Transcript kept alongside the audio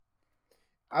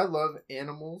I love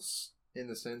animals in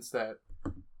the sense that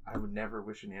I would never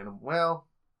wish an animal... Well,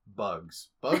 bugs.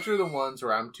 Bugs are the ones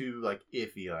where I'm too, like,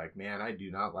 iffy. Like, man, I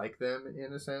do not like them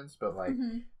in a sense. But, like,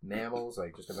 mammals,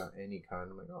 like, just about any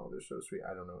kind. I'm like, oh, they're so sweet.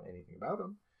 I don't know anything about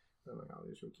them. I'm like, oh,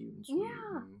 they're so cute and sweet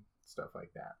and stuff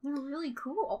like that. They're really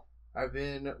cool. I've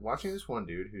been watching this one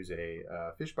dude who's a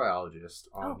fish biologist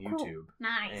on YouTube.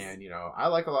 Nice. And, I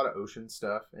like a lot of ocean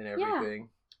stuff and everything. Yeah.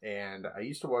 And I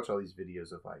used to watch all these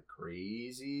videos of, like,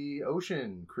 crazy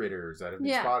ocean critters that have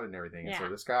been spotted and everything. And so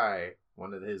this guy,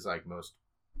 one of his, like, most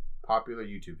popular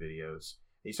YouTube videos,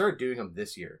 he started doing them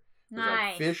this year. It was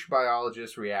like fish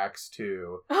biologist reacts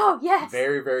to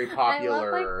very, very popular I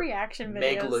love, like, reaction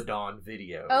videos. Megalodon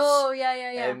videos. Oh,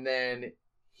 yeah. And then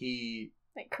he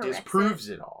like, disproves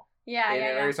it all.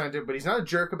 Yeah. But he's not a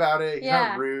jerk about it. He's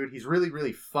not rude. He's really,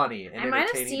 really funny and entertaining to watch. I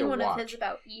might have seen one of his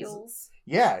about eels.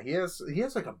 Yeah, he has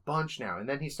like a bunch now. And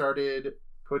then he started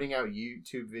putting out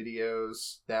YouTube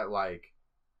videos that, like,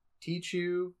 teach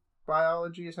you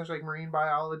biology, essentially like marine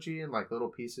biology, in like little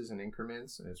pieces and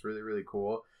increments, and it's really, really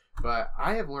cool. But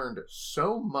I have learned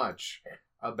so much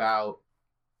about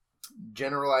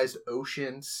generalized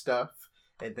ocean stuff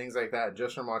and things like that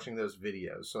just from watching those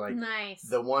videos. So, like,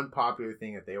 the one popular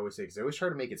thing that they always say is they always try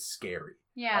to make it scary.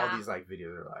 Yeah. All these, like,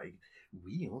 videos are like,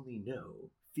 we only know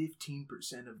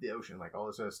 15% of the ocean, like all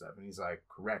this other stuff. And he's like,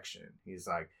 correction. He's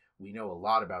like, we know a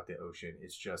lot about the ocean.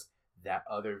 It's just that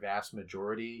other vast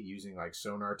majority using, like,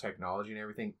 sonar technology and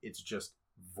everything, it's just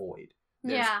void.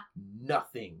 There's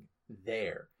nothing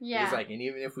there. Yeah. It's like, and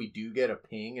even if we do get a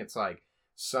ping, it's like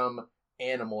some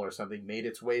animal or something made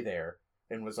its way there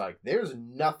and was like, there's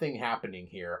nothing happening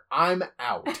here. I'm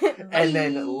out. And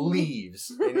then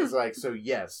leaves. And it's like, so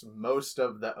yes, most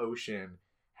of the ocean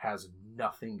has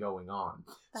nothing going on.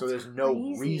 So there's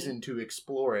no reason to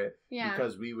explore it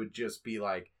because we would just be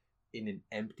like in an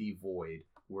empty void.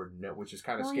 Which is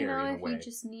kind of scary in a way. You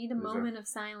just need a moment of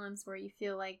silence where you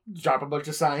feel like... Drop a bunch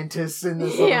of scientists in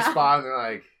this little spot and they're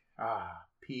like,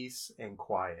 peace and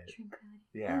quiet.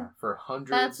 Yeah, for hundreds,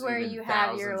 that's where you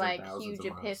have your, like, huge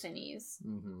epiphanies.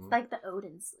 Mm-hmm. Like the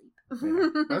Odin sleep.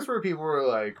 Yeah. That's where people were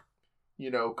like,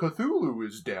 Cthulhu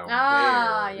is down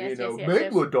there. Yes,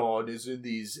 Megalodon is in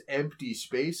these empty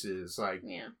spaces. Like,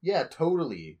 yeah,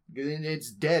 totally. And it's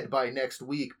dead by next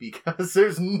week because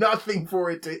there's nothing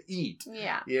for it to eat.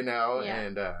 Yeah.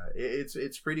 And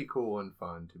it's pretty cool and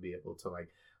fun to be able to, like,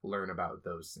 learn about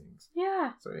those things.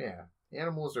 Yeah. So, yeah,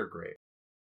 animals are great.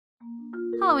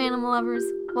 Hello, animal lovers.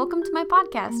 Welcome to my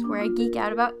podcast where I geek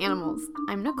out about animals.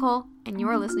 I'm Nicole, and you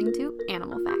are listening to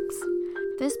Animal Facts.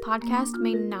 This podcast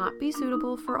may not be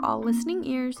suitable for all listening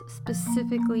ears,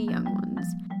 specifically young ones.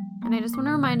 And I just want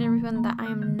to remind everyone that I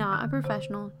am not a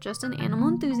professional, just an animal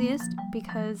enthusiast,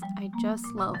 because I just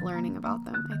love learning about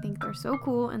them. I think they're so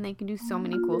cool and they can do so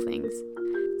many cool things.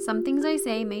 Some things I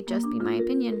say may just be my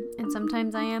opinion, and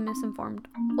sometimes I am misinformed.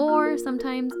 Or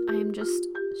sometimes I am just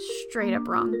straight up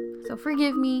wrong. So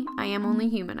forgive me, I am only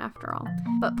human after all.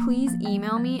 But please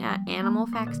email me at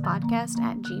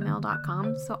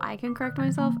animalfactspodcast@gmail.com so I can correct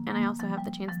myself and I also have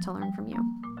the chance to learn from you.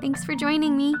 Thanks for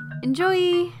joining me.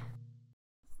 Enjoy!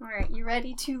 Alright, you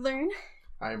ready to learn?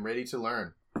 I am ready to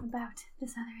learn. About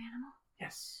this other animal?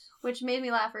 Yes. Which made me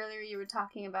laugh earlier. You were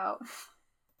talking about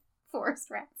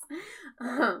forest rats.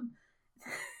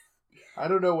 I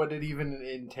don't know what it even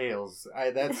entails.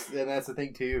 That's the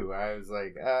thing too. I was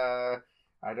like,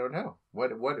 I don't know.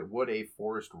 What would a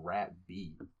forest rat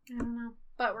be? I don't know.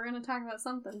 But we're gonna talk about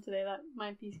something today that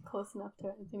might be close enough to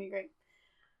it. It's gonna be great.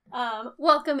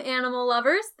 Welcome, animal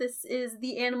lovers. This is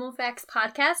the Animal Facts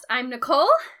Podcast. I'm Nicole.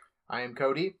 I am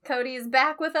Cody. Cody is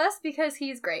back with us because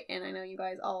he's great, and I know you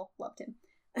guys all loved him.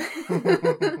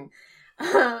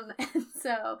 And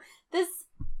so this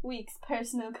week's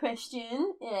personal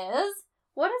question is,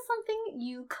 what is something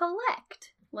you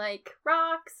collect? Like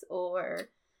rocks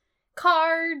or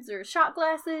cards or shot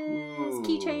glasses,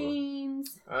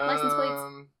 keychains, license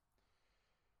plates?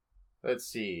 Let's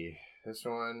see. This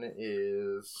one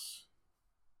is...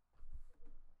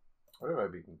 What have I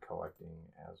been collecting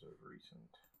as of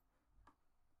recent?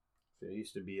 So it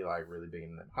used to be like really big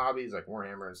in hobbies, like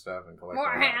Warhammer and stuff, and collecting.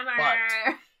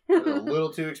 Warhammer! But it's a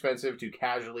little too expensive to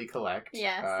casually collect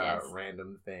yes.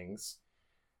 Random things.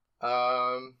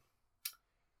 So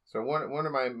one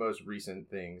of my most recent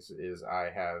things is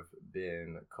I have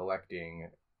been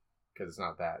collecting, because it's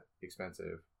not that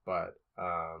expensive, but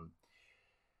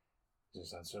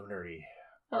this sounds so nerdy.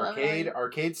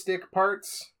 Arcade stick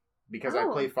parts, because I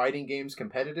play fighting games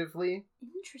competitively.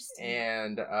 Interesting.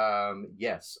 And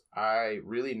yes, I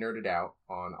really nerded out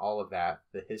on all of that.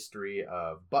 The history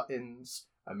of buttons,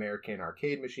 American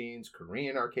arcade machines,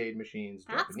 Korean arcade machines,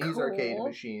 That's Japanese cool. arcade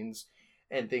machines,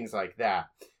 and things like that.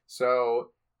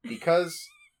 So, because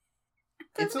it's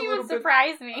a Doesn't little even bit,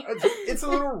 surprise me. it's a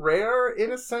little rare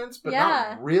in a sense, but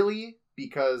Yeah. not really,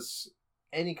 because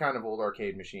any kind of old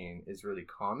arcade machine is really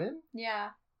common,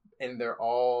 Yeah. and they're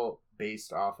all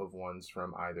based off of ones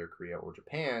from either Korea or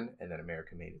Japan, and then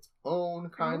America made its own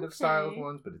kind of style of Okay.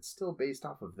 ones, but it's still based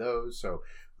off of those. So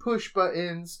push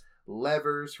buttons,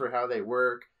 levers for how they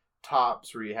work,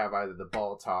 tops where you have either the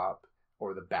ball top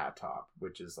or the bat top,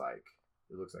 which is like,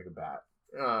 it looks like a bat.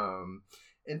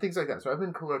 And things like that. So I've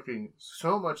been collecting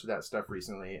so much of that stuff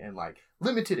recently, and like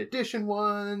limited edition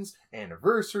ones,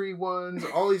 anniversary ones,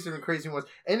 all these different crazy ones,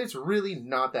 and it's really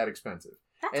not that expensive.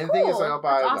 That's And cool. the thing is, like, I'll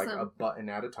buy That's like awesome. a button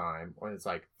at a time, or it's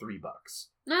like $3.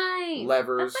 Nice.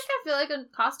 Levers. That's like, I feel like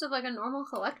a cost of like a normal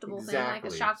collectible thing, like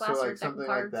a shot glass so or like a deck of something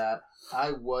cards. like that.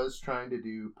 I was trying to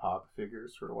do pop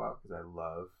figures for a while because I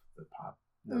love the pop,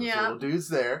 those Yeah. little dudes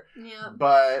there. Yeah.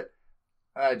 But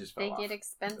I just fell They off. get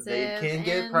expensive. They can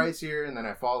get and- pricier, and then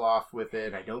I fall off with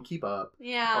it. I don't keep up or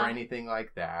Yeah. anything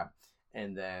like that.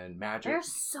 And then Magic.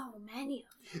 There's so many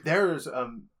of them. There's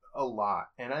a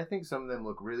lot, and I think some of them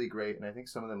look really great, and I think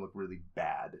some of them look really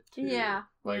bad too. Yeah,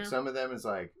 Like yeah. some of them is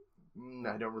like,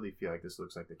 I don't really feel like this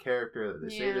looks like the character that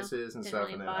they say Yeah, this is and didn't stuff,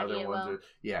 really and then embody other it ones well. are,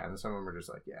 yeah, and some of them are just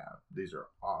like, yeah, these are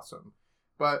awesome.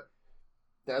 But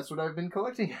that's what I've been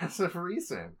collecting as of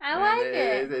recent. I And like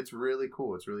it. It's really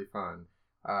cool. It's really fun.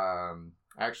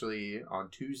 Actually, on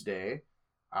Tuesday,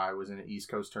 I was in an East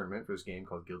Coast tournament for this game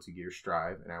called Guilty Gear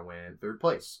Strive, and I went 3rd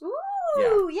place.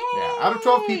 Ooh, yay! Yeah, out of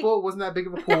 12 people, it wasn't that big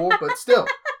of a pool, but still.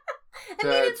 I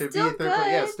mean, it's still third place,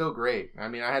 yeah, good. it's still great. I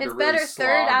mean, I had It's to really better slog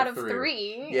third out of through.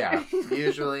 3. Yeah,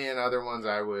 usually in other ones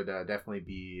I would definitely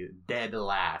be dead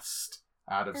last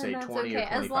out of, And say, that's 20 okay. or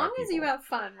 25 As long as you people. have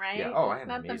fun, right? Yeah, oh, I had an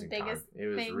Not the amazing time. biggest It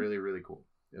was thing. really, really cool.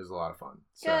 It was a lot of fun.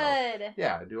 So, Good.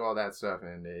 yeah, I do all that stuff,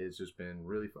 and it's just been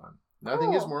really fun.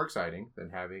 Nothing is Cool. more exciting than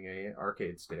having a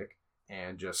arcade stick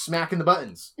and just smacking the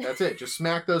buttons. That's it. Just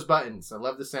smack those buttons. I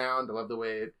love the sound. I love the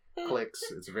way it clicks.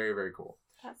 It's very, very cool.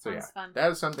 That So sounds yeah, fun.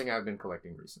 that is something I've been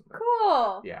collecting recently.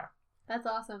 Cool. Yeah. That's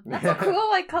awesome. That's a cool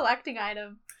like collecting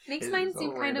item. Makes It mine is so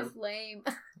seem kind of random. lame.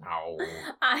 Oh.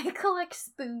 I collect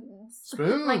spoons.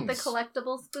 Spoons. Like the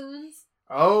collectible spoons.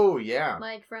 Oh, yeah.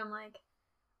 Like from like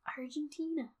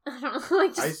Argentina. I don't know.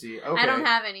 Like just, I see. Okay. I don't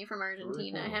have any from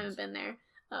Argentina. I Really? haven't been there.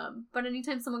 But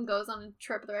anytime someone goes on a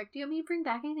trip, they're like, "Do you want me to bring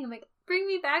back anything?" I'm like, "Bring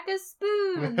me back a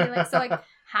spoon." And they're like, so like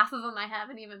half of them I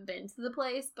haven't even been to the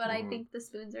place, but I Mhm. think the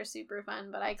spoons are super fun.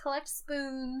 But I collect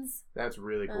spoons. That's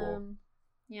really cool.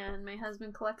 Yeah, and my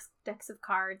husband collects decks of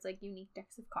cards, like unique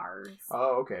decks of cards.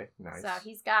 Oh, okay. Nice. So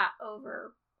he's got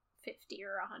over 50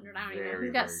 or 100. I don't even know. Very,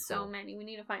 He's got very so cool. many. We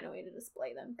need to find a way to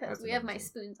display them because That's we have my amazing.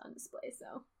 spoons on display.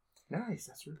 So Nice.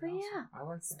 That's really But awesome. yeah, I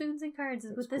like that. spoons and cards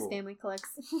is That's what this cool. family collects.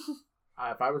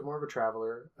 If I was more of a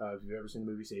traveler, if you've ever seen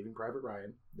the movie Saving Private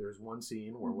Ryan, there's one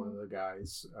scene where one of the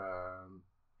guys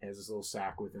has this little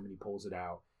sack with him, and he pulls it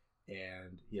out,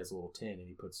 and he has a little tin, and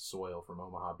he puts soil from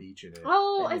Omaha Beach in it.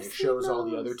 Oh, and then I've it seen shows all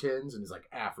the those. other tins, and it's like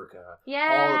Africa.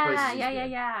 Yeah, places he's yeah,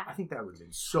 been. yeah. I think that would have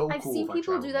been so I've cool. seen if I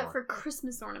people do traveled that more. for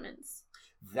Christmas ornaments.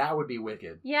 That would be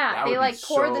wicked. Yeah, That they would be like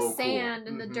pour so the cool. sand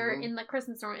and the dirt Mhm. in the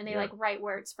Christmas ornament, and they Yeah. like write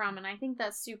where it's from, and I think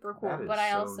that's super cool. That is But I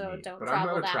so also neat. don't But travel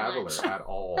I'm not a that traveler much. at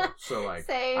all. So like,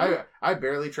 Same. I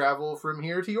barely travel from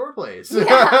here to your place.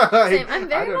 Yeah, Like, same. I'm I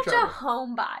very don't much travel. a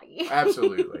homebody.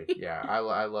 Absolutely, yeah. I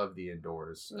love the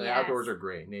indoors. The Yes. outdoors are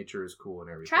great. Nature is cool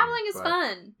and everything. Traveling is but-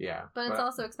 fun, Yeah, but it's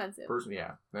also expensive.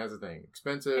 yeah. That's the thing.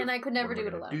 Expensive, And I could never what do am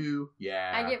it gonna alone.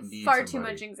 Yeah, I get need far too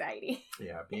somebody. much anxiety.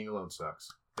 Yeah, being alone sucks.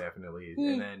 Definitely.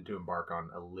 Mm. And then to embark on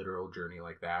a literal journey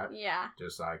like that, Yeah.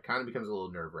 just like kind of becomes a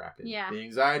little nerve wracking. Yeah. The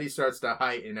anxiety starts to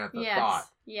heighten at the Yes. thought.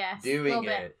 Yes. Doing Little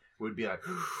bit. it would be like,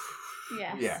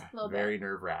 Yes, yeah, little bit. very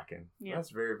nerve wracking. Yeah.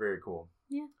 That's very, very cool.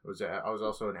 Yeah. I was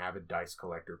also an avid dice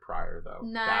collector prior though.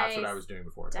 That's what I Nice. was doing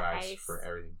before. Dice. For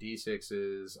everything.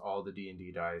 D6s, all the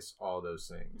D&D dice, all those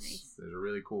things. Nice. There's a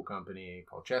really cool company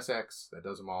called ChessX that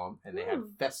does them all, and they had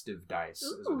Ooh. festive dice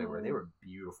is what they were. They Ooh. were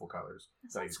beautiful colors.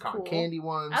 That So these sounds cotton cool. candy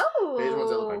ones. Oh. There's ones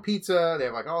that look like pizza. They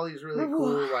have like all these really cool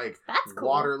Ooh, like that's cool.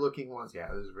 water looking ones. Yeah,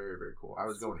 this is very, very cool. I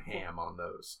was Super going cool. ham on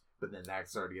those. But then that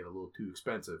started to get a little too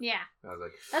expensive. Yeah. I was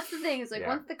like, That's the thing, is like Yeah.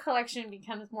 once the collection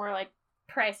becomes more like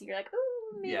pricey, you're like,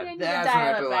 ooh, maybe I need to that's when I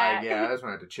have dial to it back. like, yeah, that's when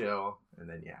I have to chill. And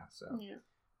then, yeah, so Yeah.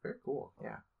 very cool.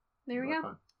 Yeah. There we A lot go.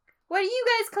 of fun. What do you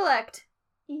guys collect?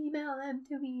 Email them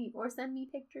to me or send me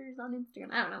pictures on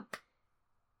Instagram. I don't know.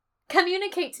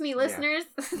 Communicate to me, listeners.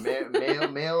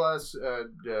 Mail us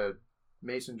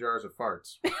mason jars of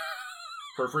farts.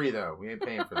 For free, though. We ain't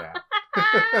paying for that.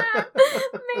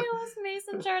 Mayos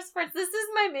mason jar sports. This is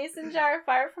my mason jar of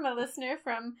fire from a listener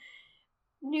from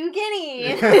New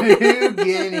Guinea. New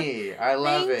Guinea. I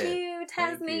love it. Thank you,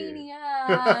 Tasmania.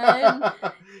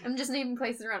 I'm just naming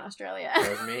places around Australia.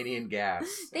 Tasmanian gas.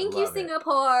 Thank you,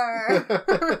 Singapore.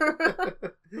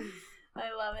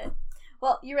 I love it.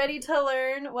 Well, you ready to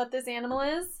learn what this animal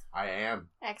is? I am.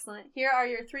 Excellent. Here are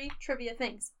your 3 trivia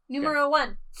things. Numero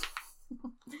 1.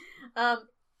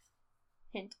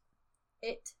 Hint.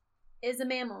 It is a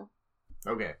mammal.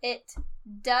 Okay. It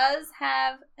does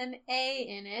have an A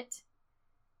in it.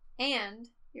 And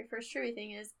your first trivia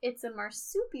thing is it's a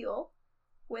marsupial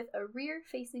with a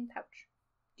rear-facing pouch.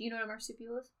 Do you know what a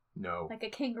marsupial is? No. Like a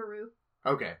kangaroo.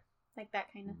 Okay. Like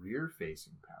that kind of.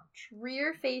 Rear-facing pouch.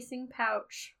 Rear-facing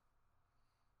pouch.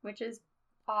 Which is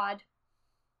odd.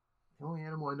 The only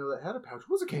animal I know that had a pouch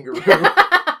was a kangaroo.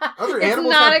 Other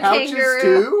animals have pouches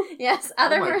too? Yes,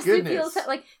 other marsupials goodness. have,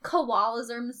 like, koalas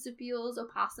are marsupials,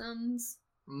 opossums.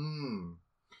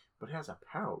 But it has a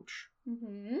pouch.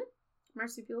 Mm-hmm.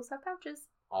 Marsupials have pouches.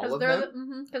 All of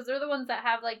them? Because they're the ones that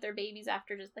have, like, their babies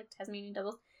after, just like Tasmanian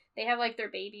devils. They have, like, their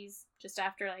babies just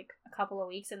after, like, a couple of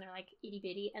weeks, and they're, like,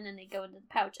 itty-bitty, and then they go into the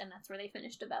pouch, and that's where they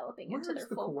finish developing into their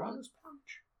full grown. Where's the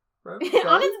pouch? Right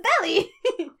on its belly!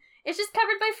 It's just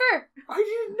covered by fur. I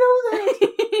didn't know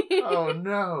that! Oh,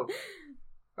 no.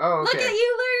 Oh, okay. Look at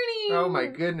you learning! Oh, my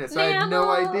goodness. I had no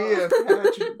idea.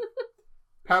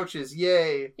 Pouches,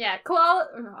 yay. Yeah,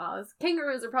 koalas.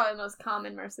 Kangaroos are probably the most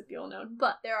common marsupial known,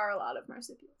 but there are a lot of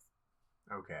marsupials.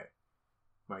 Okay.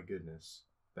 My goodness.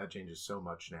 That changes so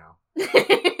much now.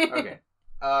 Okay.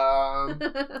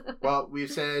 Well,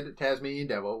 we've said Tasmanian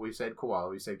devil, we've said koala,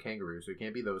 we've said kangaroo, so it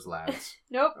can't be those lads.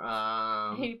 Nope.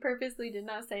 He purposely did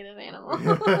not say this animal.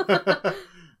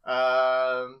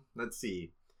 Let's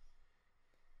see.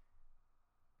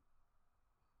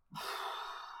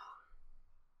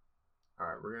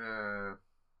 Alright, we're gonna...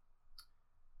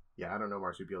 Yeah, I don't know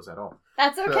marsupials at all.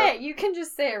 That's okay. You can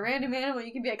just say a random animal.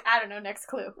 You can be like, I don't know, next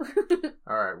clue.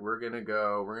 Alright, we're gonna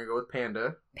go with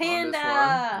panda. Panda!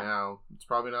 On this one. Now, it's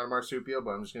probably not a marsupial,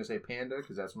 but I'm just gonna say panda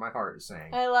because that's what my heart is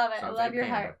saying. I love it. So I love your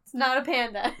panda. heart. It's not a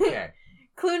panda. Okay.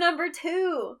 Clue number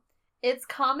 2. Its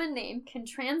common name can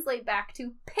translate back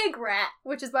to pig rat,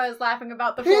 which is why I was laughing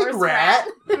about the forest rat.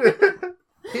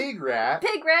 Pig rat.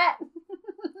 Pig rat.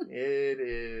 It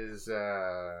is,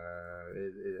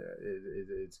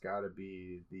 it's gotta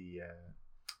be the,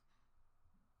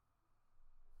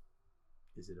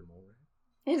 is it a mole rat?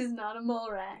 It is not a mole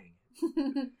rat.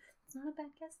 It's not a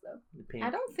bad guess, though. I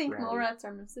don't think mole rats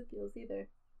are marsupials either.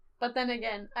 But then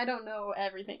again, I don't know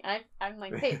everything. I'm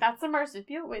like, hey, that's a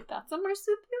marsupial? Wait, that's a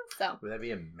marsupial? So. Would that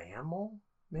be a mammal,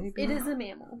 maybe? It is a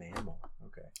mammal. Mammal,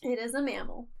 okay. It is a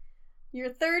mammal.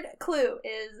 Your third clue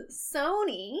is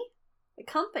Sony, the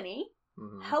company,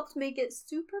 helped make it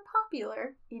super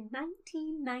popular in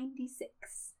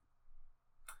 1996.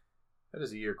 That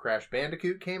is the year Crash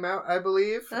Bandicoot came out, I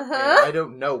believe. Uh-huh. And I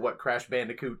don't know what Crash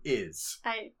Bandicoot is.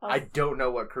 I don't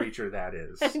know what creature that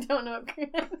is. I don't know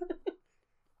what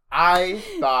I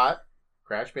thought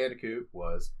Crash Bandicoot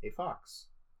was a fox.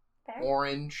 Fair.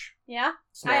 Orange. Yeah.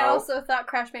 Snout, I also thought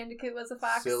Crash Bandicoot was a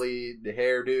fox. Silly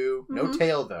hairdo. No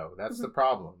tail, though. That's the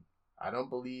problem. I don't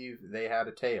believe they had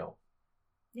a tail.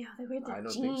 Yeah, they wear the I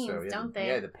don't jeans, think so. Yeah, don't they?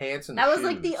 Yeah, the pants and that the was shoes.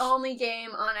 like the only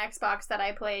game on Xbox that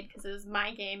I played because it was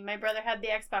my game. My brother had the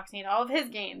Xbox and he had all of his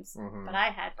games, but I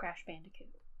had Crash Bandicoot.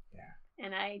 Yeah.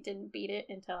 And I didn't beat it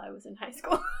until I was in high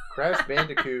school. Crash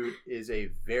Bandicoot is a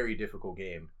very difficult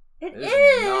game. It is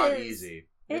not easy.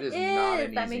 It is not an easy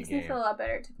game. That makes me feel a lot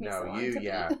better. It took me so long to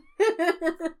beat.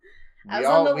 I was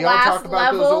on the last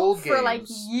level for like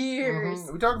years.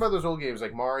 We talk about those old games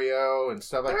like Mario and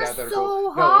stuff like that. They're That are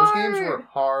so hard. No, those games were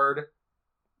hard.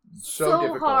 So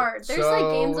difficult. Hard. There's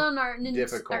like games on our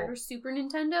Super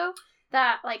Nintendo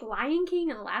that like Lion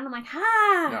King and Aladdin. I'm like,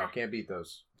 no, can't beat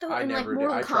those. I never did.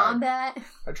 I tried.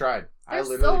 I tried. I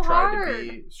literally tried to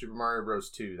beat Super Mario Bros.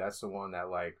 2. That's the one that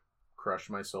like crushed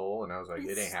my soul, and I was like,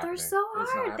 it ain't happening. They're so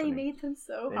hard. They made them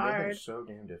so hard. They made them so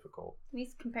damn difficult. At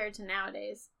least compared to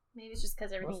nowadays. Maybe it's just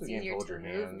because everything's easier to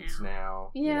move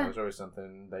now. Yeah. You know, there's always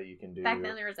something that you can do. Back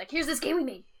then there was like, here's this game we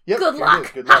made. Yep, Good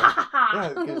luck. Good luck. Yeah,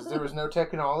 because there was no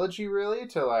technology really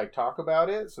to like talk about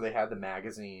it. So they had the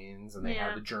magazines and they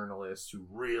had the journalists who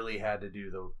really had to do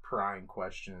the prying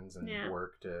questions and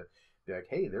work to be like,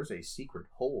 hey, there's a secret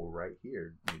hole right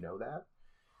here. Do you know that?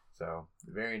 So,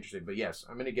 very interesting. But yes,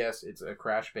 I'm going to guess it's a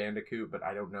Crash Bandicoot, but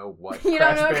I don't know what you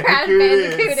don't know what Crash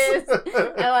Bandicoot is.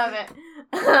 I love it.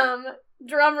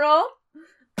 Drum roll.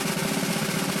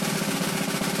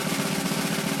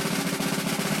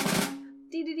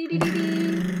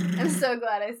 I'm so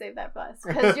glad I saved that for us.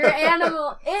 Because your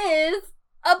animal is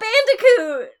a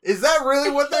bandicoot! Is that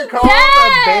really what they're called?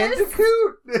 Yes! A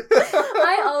bandicoot?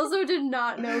 I also did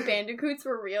not know bandicoots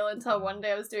were real until one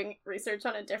day I was doing research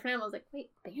on a different animal. I was like,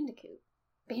 wait, bandicoot?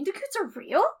 Bandicoots are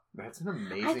real? That's an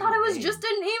amazing I thought it was name. just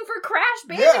a name for Crash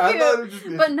Bandicoot. Yeah, I thought it was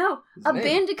just but no, a name.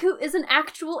 bandicoot is an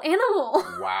actual animal.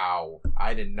 Wow.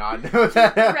 I did not know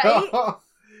that at Right? all.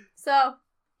 So,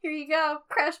 here you go.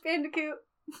 Crash Bandicoot.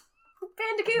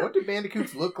 Bandicoot. What do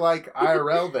bandicoots look like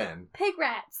IRL then? Pig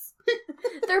rats.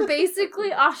 They're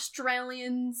basically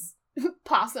Australians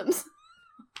possums.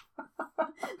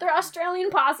 They're Australian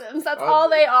possums. That's all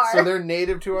they are. So they're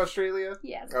native to Australia?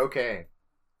 Yes. Okay.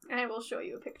 I will show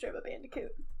you a picture of a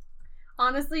bandicoot.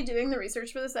 Honestly, doing the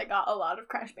research for this, I got a lot of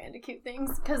Crash Bandicoot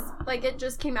things. Because, like, it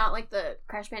just came out, like, the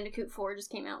Crash Bandicoot 4 just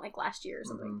came out, like, last year or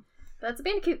something. Mm-hmm. But that's a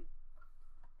bandicoot.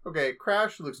 Okay,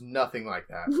 Crash looks nothing like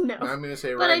that. No. I'm going to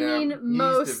say But right I now. mean,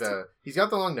 most... He's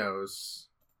got the long nose.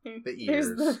 The There's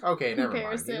ears. the Okay, never mind.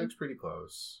 comparison. He looks pretty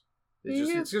close.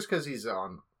 Yeah. It's just because he's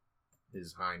on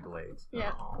his hind legs.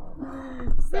 Yeah. Oh.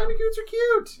 So, Bandicoots are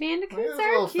cute. bandicoots Look at this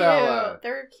are little cute. fella.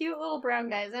 They're cute little brown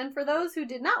guys. And for those who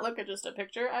did not look at just a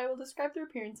picture, I will describe their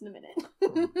appearance in a minute.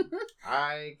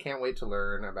 I can't wait to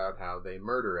learn about how they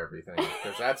murder everything,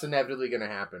 because that's inevitably going to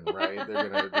happen, right?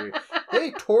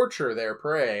 They torture their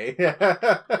prey.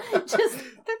 Just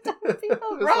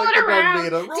people Just roll like it the around, dog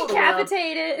beetle, roll it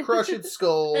decapitate it. crush its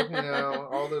skull,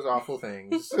 all those awful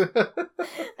things. So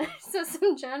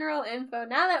some general info.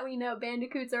 Now that we know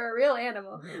bandicoots are a real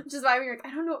animal, which is why we were like,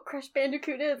 I don't know what Crash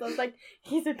Bandicoot is. I was like,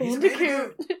 he's a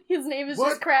bandicoot. His name is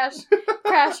just Crash.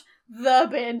 Crash the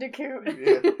Bandicoot.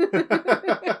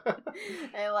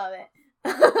 I love it.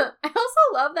 I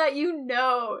also love that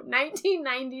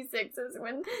 1996 is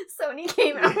when Sony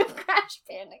came out with Crash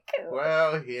Bandicoot.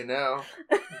 Well,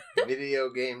 video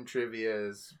game trivia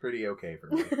is pretty okay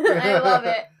for me. I love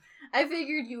it. I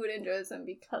figured you would enjoy this one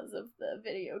because of the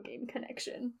video game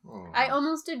connection. I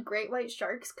almost did Great White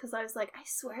Sharks because I was like, I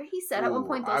swear he said at one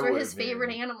point those were his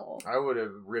favorite animal. I would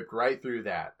have ripped right through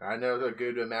that. I know a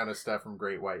good amount of stuff from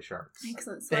Great White Sharks.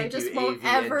 Excellent. So I just won't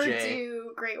ever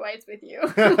do Great Whites with you.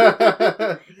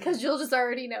 Because you'll just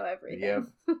already know everything. Yep.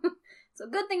 So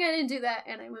good thing I didn't do that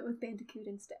and I went with Bandicoot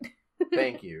instead.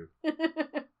 Thank you.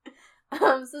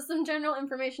 So some general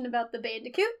information about the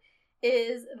Bandicoot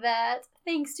is that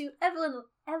thanks to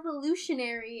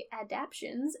evolutionary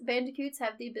adaptations, bandicoots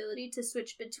have the ability to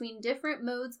switch between different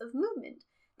modes of movement.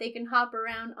 They can hop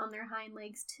around on their hind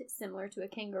legs similar to a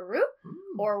kangaroo,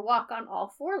 or walk on all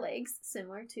four legs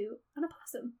similar to an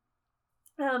opossum.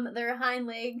 Their hind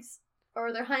legs,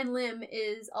 or their hind limb,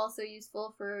 is also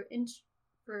useful for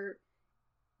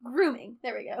grooming.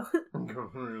 There we go.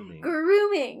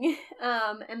 Grooming.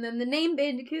 And then the name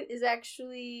Bandicoot is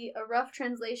actually a rough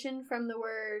translation from the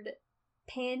word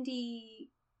Pandikoku,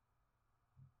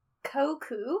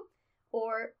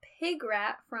 or pig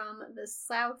rat from the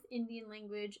South Indian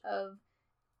language of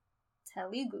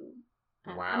Telugu.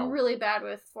 Wow. I'm really bad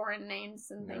with foreign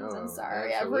names and things. I'm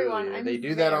sorry, absolutely. everyone. They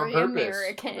do that on purpose.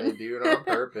 American. They do it on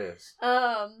purpose.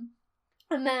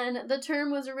 And then the term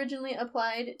was originally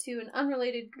applied to an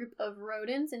unrelated group of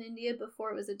rodents in India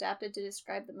before it was adapted to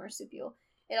describe the marsupial.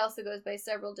 It also goes by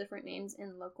several different names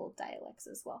in local dialects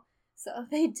as well. So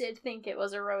they did think it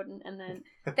was a rodent, and then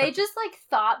they just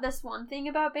thought this one thing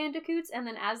about bandicoots, and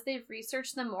then as they've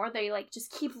researched them more, they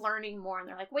just keep learning more, and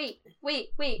they're like, wait, what?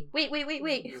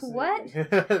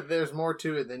 There's more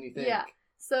to it than you think. Yeah.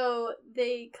 So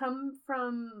they come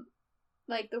from,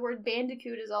 the word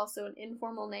bandicoot is also an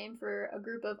informal name for a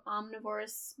group of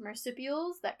omnivorous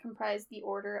marsupials that comprise the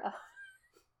order of,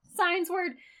 science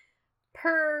word,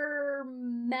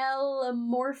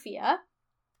 Permelamorphia.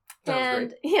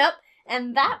 And, yep,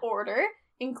 and that order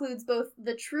includes both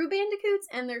the true bandicoots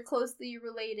and their closely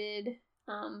related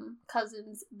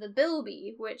cousins, the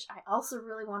bilby, which I also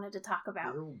really wanted to talk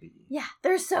about. Bilby. Yeah,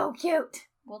 they're so cute.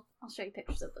 Well, I'll show you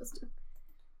pictures of those too.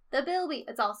 The bilby,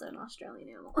 it's also an Australian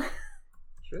animal.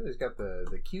 Sure, they've got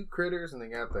the cute critters and they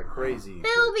got the crazy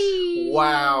Bilby!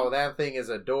 Wow, that thing is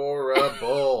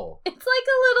adorable. It's like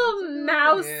a little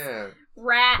mouse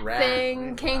rat thing,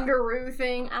 yeah. Kangaroo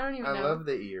thing. I don't even know. I love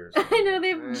the ears. I know, they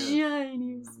have giant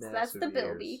ears. So that's the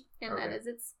bilby. Ears. And that is,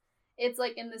 it's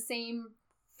in the same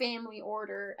family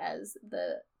order as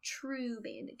the true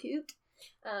bandicoot.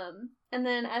 And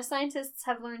then as scientists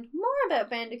have learned more about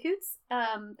bandicoots,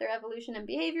 their evolution and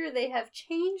behavior, they have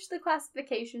changed the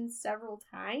classification several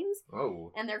times.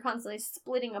 Oh. And they're constantly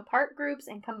splitting apart groups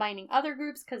and combining other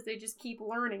groups because they just keep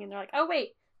learning, and they're like, oh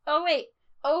wait.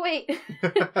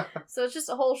 So it's just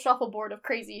a whole shuffleboard of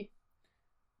crazy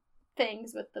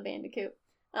things with the bandicoot.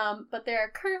 But there are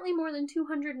currently more than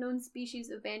 200 known species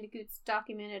of bandicoots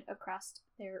documented across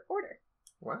their order.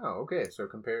 Wow, okay, so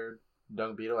compared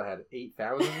dung beetle, I had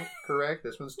 8,000 correct.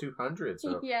 This one's 200,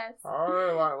 so yes. a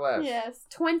lot less. Yes,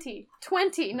 20,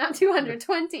 not 200,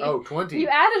 20. Oh, 20. You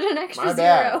added an extra My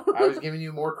bad. 0. I was giving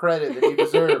you more credit than you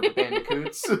deserve,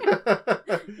 bandicoots.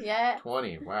 Yeah.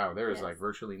 20. Wow, there is Yes. like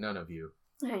virtually none of you.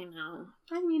 I know.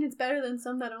 I mean, it's better than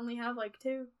some that only have like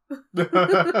 2. Yeah,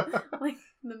 Like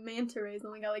the manta rays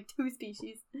only got like 2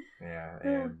 species.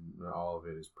 and all of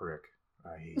it is prick.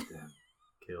 I hate them.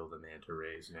 Kill the manta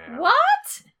rays now. What?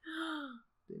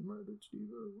 They murdered Steve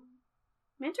Irwin.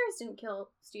 Manta rays didn't kill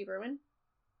Steve Irwin.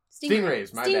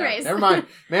 Stingrays, my bad. Stingrays. Never mind.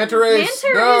 Manta rays.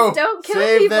 Manta No. rays don't kill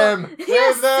Save people. them.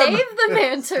 Yeah, Save them. save the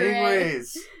manta ray.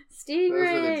 Stingrays.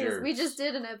 Stingrays. jerks. We just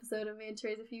did an episode of manta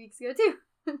rays a few weeks ago too.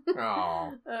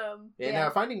 Oh. In yeah.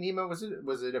 Finding Nemo, was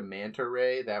it a manta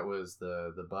ray that was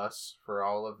the bus for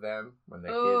all of them when the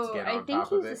kids Oh, get I on think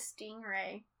top of he's it? a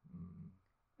stingray.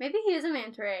 Maybe he is a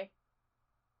manta ray.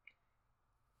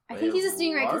 I think he's a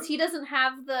stingray because he doesn't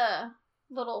have the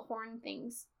little horn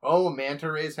things. Oh, manta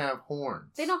rays have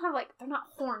horns. They don't have they're not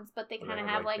horns, but they But kind they of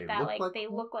have, have they that, look like they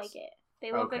look horns? like it.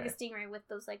 They look like a Okay. stingray with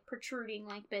those protruding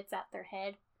bits at their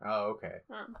head. Oh, okay.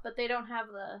 But they don't have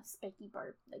the spiky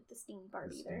barb, the stingy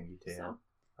barb The either. stingy tail. So,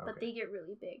 but Okay. they get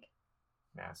really big.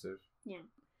 Massive.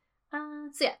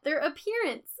 So yeah, their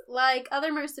appearance. Like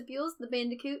other marsupials, the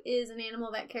bandicoot is an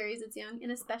animal that carries its young in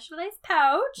a specialized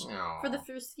pouch for the Aw.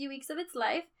 first few weeks of its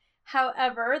life.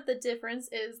 However, the difference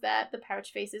is that the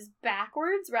pouch faces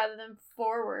backwards rather than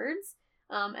forwards.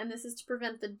 And this is to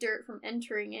prevent the dirt from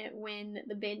entering it when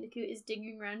the bandicoot is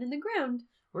digging around in the ground.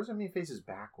 What does that mean faces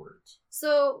backwards?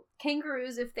 So,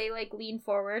 kangaroos, if they lean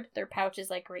forward, their pouch is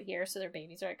right here, so their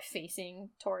babies are facing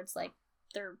towards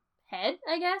their head,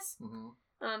 I guess. Mm-hmm.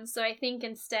 So I think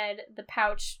instead the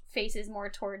pouch faces more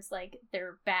towards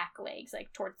their back legs,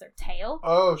 towards their tail.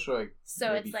 Oh, so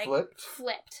So maybe it's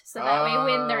flipped? So that way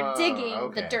when they're digging,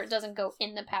 okay. the dirt doesn't go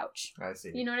in the pouch. I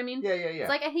see. You know what I mean? Yeah. It's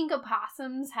I think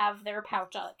opossums have their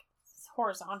pouch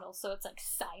horizontal, so it's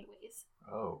sideways.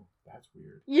 Oh, that's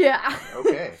weird. Yeah.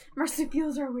 Okay.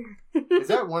 Marsupials are weird. Is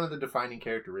that one of the defining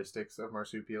characteristics of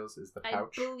marsupials? Is the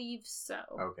pouch? I believe so.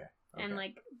 Okay. And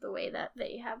the way that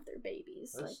they have their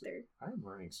babies, they're I'm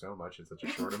learning so much in such a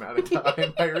short amount of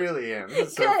time. I really am. This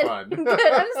is so Good. fun.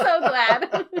 Good. I'm so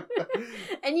glad.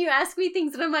 And you ask me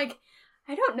things and I'm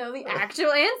I don't know the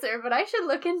actual answer, but I should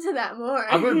look into that more.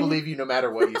 I'm going to believe you no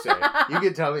matter what you say. You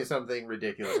can tell me something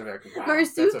ridiculous. I'm like, wow,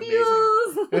 Marsupials.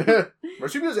 that's amazing.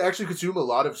 Marsupials actually consume a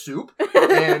lot of soup,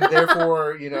 and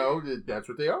therefore, that's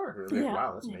what they are. Like, Yeah.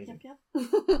 wow, that's amazing.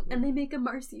 Yep. And they make a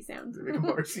Marcy sound. They make a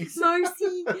Marcy sound.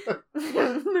 Marcy.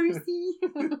 Mercy.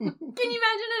 Can you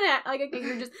imagine a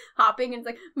kangaroo just hopping and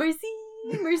it's Mercy,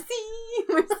 Mercy,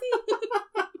 Mercy.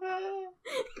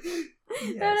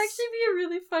 Yes. That would actually be a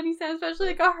really funny sound,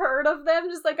 especially a herd of them,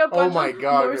 just a bunch Oh my of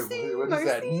god, Mercy, what is Mercy.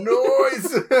 that noise?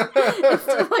 It's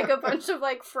just a bunch of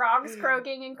frogs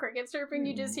croaking and crickets chirping.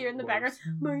 You just hear in the background,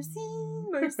 Mercy,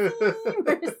 Mercy,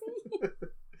 Mercy.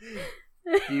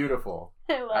 Beautiful.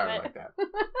 I love I it. like that.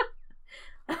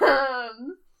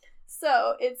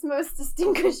 So its most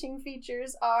distinguishing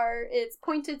features are its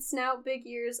pointed snout, big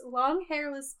ears, long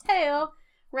hairless tail,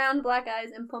 round black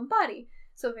eyes, and plump body.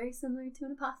 So very similar to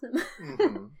an opossum.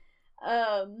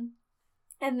 Mm-hmm.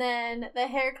 And then the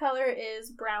hair color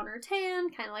is brown or tan,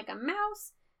 kind of like a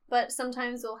mouse, but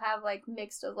sometimes they'll have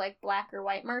mixed of black or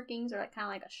white markings or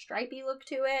kind of a stripy look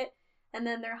to it. And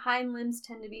then their hind limbs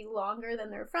tend to be longer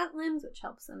than their front limbs, which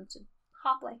helps them to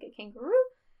hop like a kangaroo.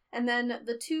 And then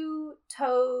the two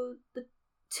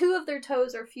of their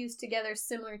toes are fused together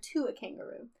similar to a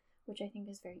kangaroo, which I think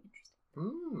is very interesting.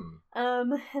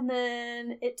 And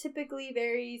then it typically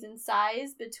varies in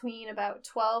size between about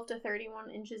 12 to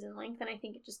 31 inches in length, and I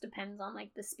think it just depends on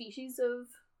the species of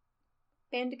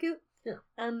bandicoot. Yeah.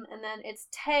 And then its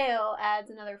tail adds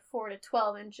another 4 to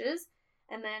 12 inches,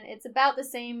 and then it's about the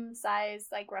same size,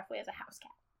 roughly as a house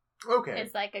cat. Okay.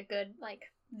 It's a good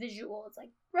visual. It's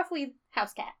roughly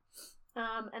house cat.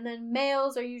 And then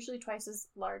males are usually twice as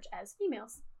large as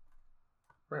females.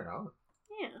 Right on.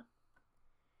 Yeah.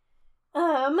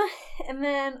 And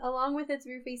then along with its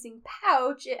rear-facing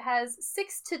pouch, it has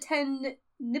 6 to 10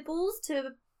 nipples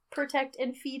to protect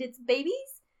and feed its babies.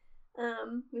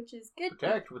 Which is good.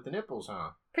 Protect with the nipples,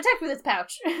 huh? Protect with its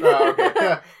pouch. Oh,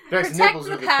 okay. Protect nipples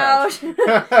the with pouch. its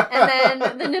pouch. And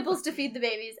then the nipples to feed the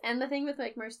babies. And the thing with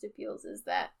marsupials is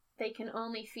that they can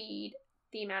only feed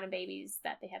the amount of babies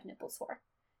that they have nipples for.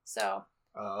 So,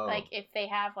 if they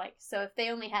have, so if they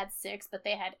only had 6, but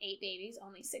they had 8 babies,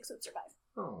 only 6 would survive.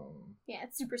 Oh. Yeah,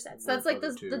 it's super sad. So With that's like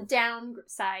other the two.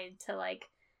 downside to like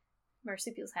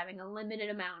marsupials having a limited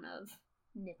amount of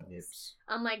nipples. Nips.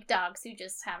 Unlike dogs who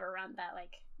just have around that,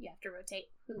 like, you have to rotate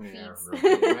who Yeah, feeds.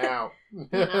 rotate 'em out.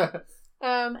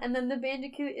 know. And then the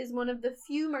bandicoot is one of the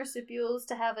few marsupials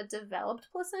to have a developed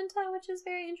placenta, which is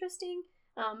very interesting.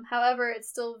 However, it's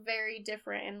still very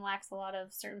different and lacks a lot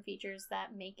of certain features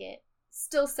that make it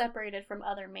still separated from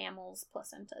other mammals'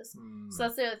 placentas. So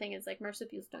that's the other thing is, like,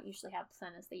 marsupials don't usually have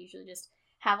placentas. They usually just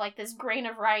have, like, this grain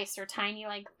of rice or tiny,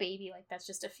 like, baby, like, that's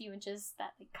just a few inches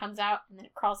that like, comes out, and then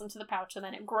it crawls into the pouch, and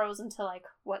then it grows into, like,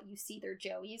 what you see their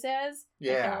joeys as.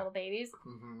 Like, their little babies.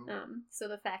 So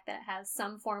the fact that it has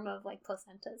some form of, like,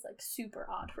 placenta is, like, super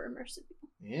odd for a marsupial.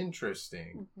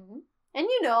 Interesting. And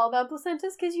you know all about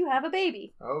placentas because you have a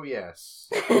baby. Oh, yes.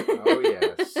 Oh,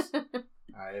 yes.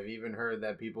 I have even heard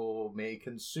that people may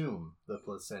consume the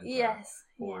placenta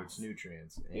for its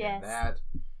nutrients. And that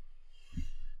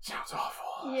sounds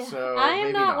awful. Yeah. So I am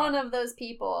maybe not one of those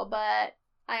people, but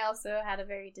I also had a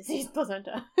very diseased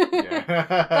placenta.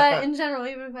 Yeah. But in general,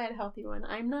 even if I had a healthy one,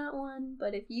 I'm not one.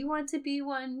 But if you want to be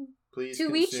one, please to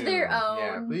consume. each their own.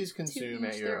 Yeah, please consume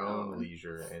at each your their own own.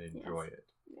 leisure and enjoy it.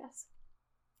 Yes.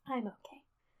 I'm okay.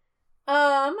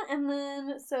 And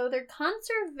then, so their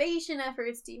conservation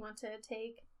efforts, do you want to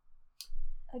take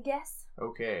a guess?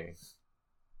 Okay.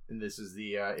 And this is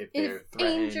the, if they're If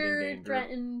threatened, injured, endangered.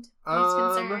 threatened, least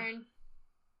concern.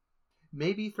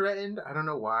 Maybe threatened. I don't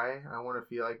know why. I want to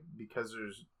feel like because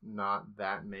there's not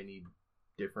that many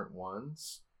different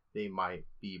ones, they might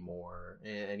be more.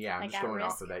 And yeah, I'm Like just at going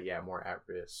off risk? of that. Yeah, more at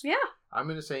risk. Yeah, I'm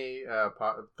going to say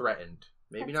threatened.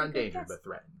 Maybe That's not a good endangered, guess. but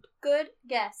threatened. good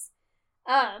guess.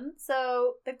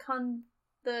 So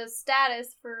the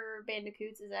status for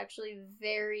bandicoots is actually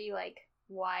very, like,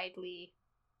 widely.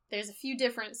 There's a few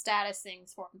different status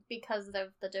things for them because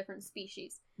of the different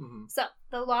species. Mm-hmm. So,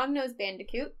 the long-nosed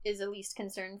bandicoot is the least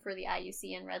concern for the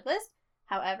IUCN Red List.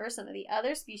 However, some of the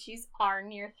other species are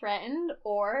near threatened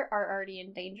or are already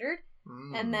endangered.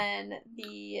 And then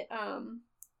the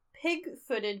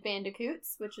pig-footed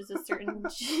bandicoots, which is a certain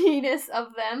genus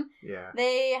of them, Yeah.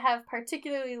 they have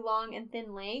particularly long and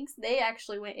thin legs. They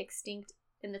actually went extinct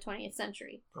in the 20th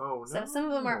century. Oh, no. So some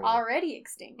of them are already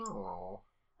extinct. Oh.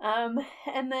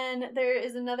 And then there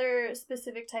is another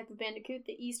specific type of bandicoot,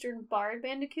 the eastern barred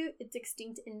bandicoot. It's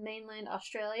extinct in mainland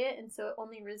Australia, and so it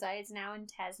only resides now in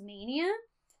Tasmania.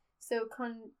 So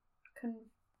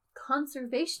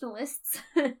conservationists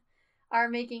are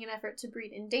making an effort to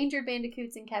breed endangered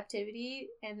bandicoots in captivity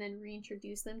and then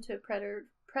reintroduce them to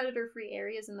predator-free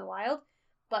areas in the wild.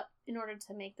 But in order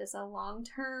to make this a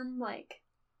long-term, like,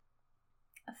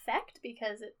 effect,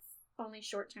 because it's only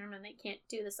short-term and they can't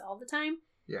do this all the time,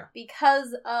 Yeah.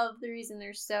 because of the reason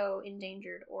they're so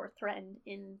endangered or threatened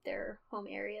in their home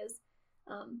areas,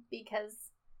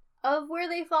 because of where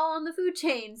they fall on the food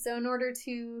chain. So in order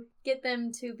to get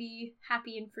them to be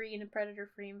happy and free in a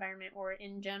predator-free environment, or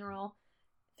in general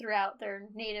throughout their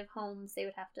native homes, they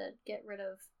would have to get rid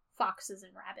of foxes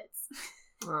and rabbits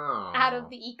out of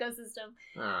the ecosystem.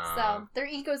 So their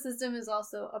ecosystem is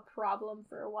also a problem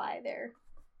for why their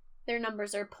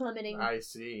numbers are plummeting. I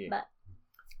see.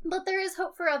 But there is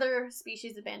hope for other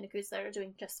species of bandicoots that are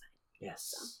doing just fine.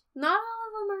 Yes. So, not all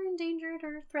of them are endangered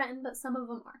or threatened, but some of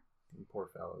them are. Poor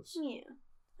fellas. Yeah.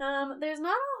 There's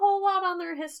not a whole lot on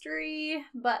their history,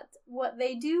 but what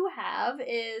they do have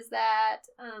is that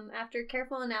after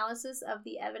careful analysis of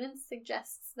the evidence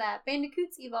suggests that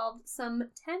bandicoots evolved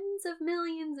some tens of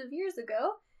millions of years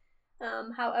ago.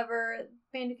 However,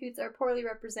 bandicoots are poorly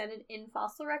represented in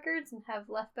fossil records and have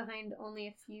left behind only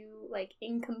a few, like,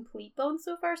 incomplete bones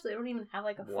so far, so they don't even have,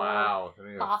 like, a full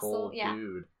fossil.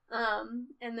 Dude.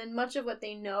 And then much of what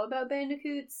they know about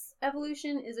bandicoots'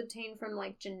 evolution is obtained from,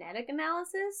 like, genetic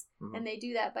analysis, and they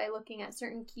do that by looking at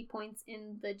certain key points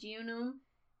in the genome,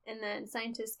 and then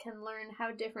scientists can learn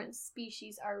how different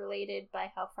species are related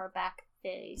by how far back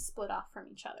they split off from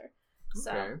each other.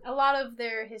 So a lot of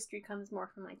their history comes more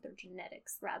from, like, their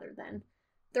genetics rather than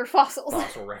their fossils.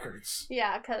 Fossil records.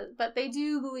 Yeah, but they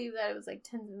do believe that it was, like,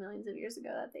 tens of millions of years ago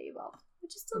that they evolved,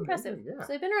 which is still impressive. Yeah. So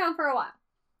they've been around for a while.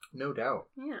 No doubt.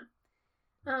 Yeah.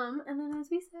 And then, as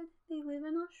we said, they live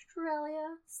in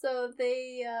Australia. So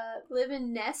they live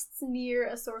in nests near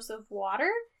a source of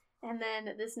water. And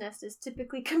then this nest is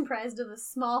typically comprised of a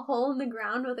small hole in the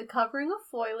ground with a covering of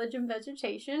foliage and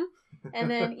vegetation.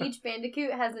 And then each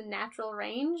bandicoot has a natural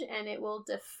range, and it will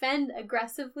defend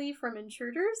aggressively from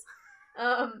intruders.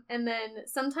 And then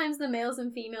sometimes the males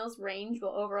and females range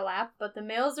will overlap, but the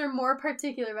males are more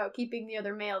particular about keeping the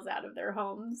other males out of their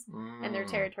homes and their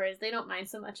territories. They don't mind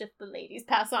so much if the ladies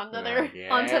pass on to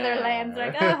onto their lands.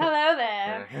 They're like, oh, hello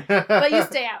there. But you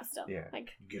stay out still. Yeah.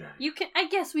 Like, you can, I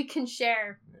guess we can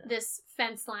share this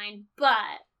fence line, but...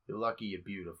 You're lucky you're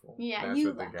beautiful. Yeah, that's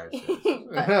you what lucky. the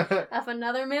guy says. If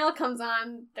another male comes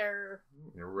on, they're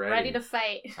ready to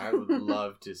fight. I would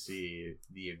love to see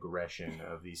the aggression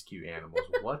of these cute animals.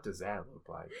 What does that look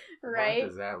like? Right? What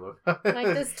does that look like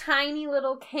this tiny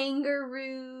little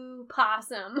kangaroo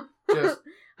possum. Just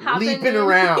leaping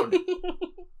around.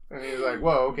 And he's like,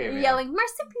 whoa, okay, man. Yelling,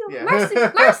 marsupial, mercy,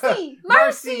 mercy,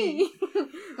 mercy,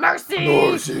 mercy,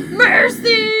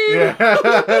 mercy.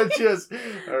 Yeah, just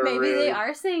maybe they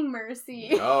are saying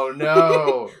mercy. Oh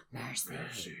no,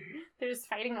 mercy. They're just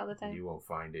fighting all the time. You won't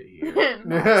find it here.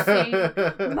 Mercy.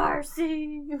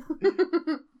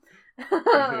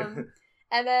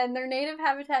 And then their native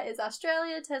habitat is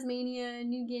Australia, Tasmania,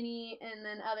 New Guinea, and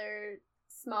then other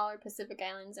smaller Pacific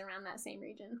islands around that same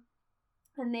region.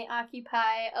 And they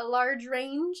occupy a large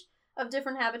range of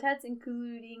different habitats,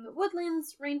 including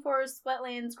woodlands, rainforests,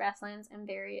 wetlands, grasslands, and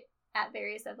at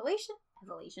various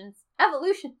evolutions.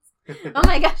 Oh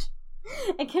my gosh.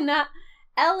 I cannot.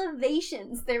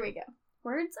 Elevations. There we go.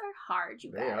 Words are hard,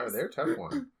 you guys. They are. They're a tough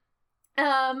one.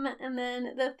 And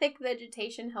then the thick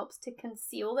vegetation helps to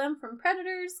conceal them from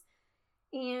predators.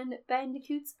 And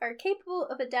bandicoots are capable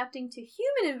of adapting to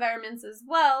human environments as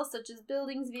well, such as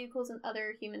buildings, vehicles, and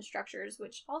other human structures,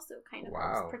 which also kind of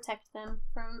helps protect them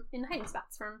in hiding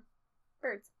spots from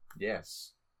birds.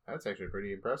 Yes. That's actually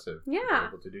pretty impressive. Yeah. To be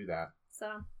able to do that.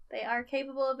 So, they are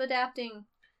capable of adapting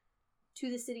to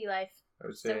the city life. I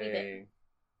would say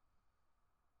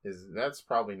that's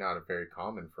probably not very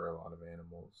common for a lot of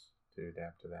animals to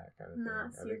adapt to that kind of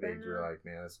thing. I think they're like,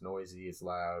 man, it's noisy, it's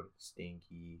loud,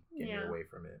 stinky, get me away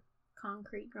from it.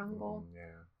 Concrete jungle.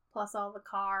 Yeah. Plus all the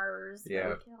cars.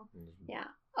 Yeah. Yeah.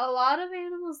 A lot of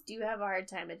animals do have a hard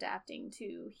time adapting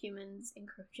to humans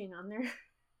encroaching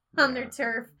on their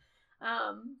turf.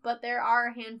 But there are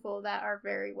a handful that are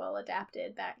very well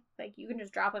adapted that, like, you can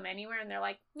just drop them anywhere and they're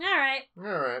like, alright.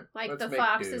 Like the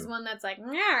fox is one that's like,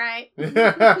 alright.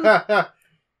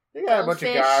 You got a bunch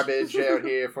of garbage out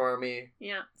here for me.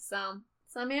 Yeah, so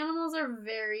some animals are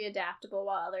very adaptable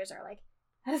while others are like,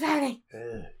 what is happening?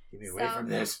 Get me away from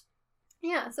this.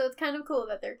 Yeah, so it's kind of cool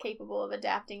that they're capable of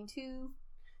adapting to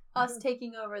us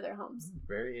taking over their homes.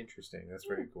 Very interesting. That's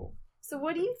very cool. So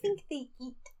what do you think they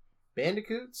eat?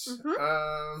 Bandicoots?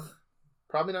 Mm-hmm.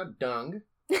 Probably not dung.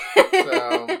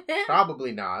 So,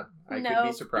 probably not. I could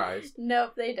be surprised.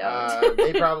 Nope, they don't.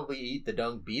 They probably eat the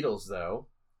dung beetles, though.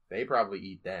 They probably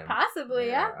eat them. Possibly,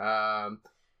 yeah.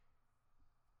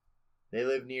 They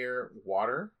live near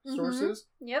water sources.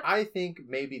 Mm-hmm. Yep. I think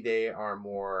maybe they are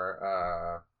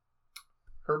more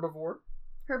herbivore.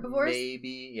 Herbivores?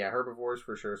 Maybe, yeah, herbivores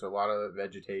for sure. So a lot of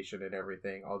vegetation and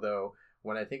everything. Although,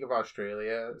 when I think of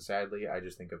Australia, sadly, I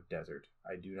just think of desert.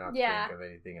 I do not think of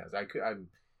anything else. I could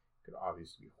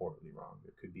obviously be horribly wrong.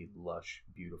 There could be lush,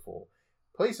 beautiful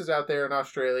places out there in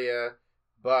Australia,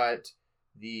 but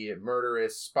the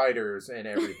murderous spiders and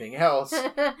everything else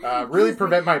really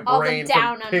prevent my brain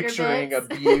from picturing a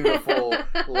beautiful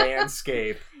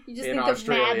landscape you just in think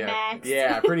Australia. Of Mad Max.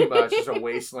 Yeah, pretty much. Just a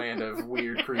wasteland of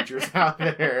weird creatures out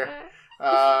there.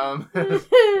 I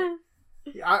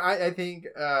think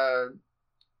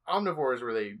omnivores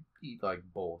where they eat like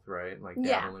both, right? Like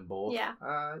dabble in both. Yeah.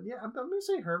 I'm gonna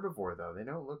say herbivore though. They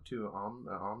don't look too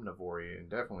omnivore and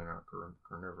definitely not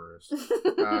carnivorous.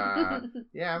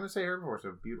 Yeah, I'm gonna say herbivore.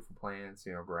 So beautiful plants,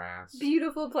 grass.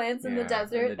 Beautiful plants in the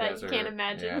desert that you can't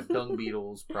imagine. Yeah, dung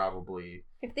beetles probably.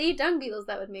 If they eat dung beetles,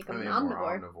 that would make them an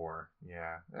omnivore. Omnivore,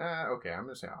 yeah. Okay, I'm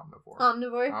gonna say omnivore.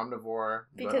 Omnivore,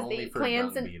 because they eat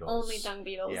plants and only dung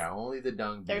beetles. Yeah, only the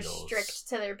dung beetles. They're strict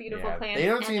to their beautiful plants. They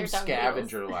don't seem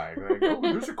scavenger-like. Like, oh,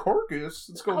 there's a carcass.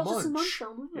 Let's go munch. Just munch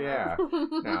them. Yeah.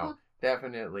 No,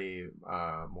 definitely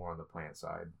more on the plant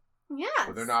side. Yeah.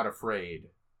 But they're not afraid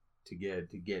to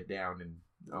get down and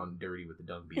on dirty with the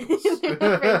dung beetles. They're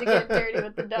not afraid to get dirty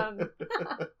with the dung.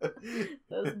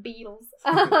 Those beetles.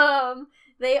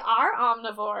 They are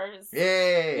omnivores.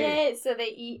 Yay! So they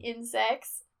eat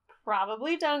insects,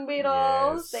 probably dung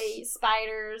beetles. Yes. They eat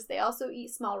spiders. They also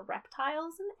eat small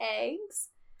reptiles and eggs.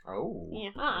 Oh.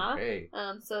 Yeah. Okay.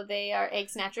 So they are egg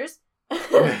snatchers.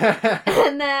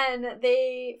 And then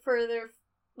for their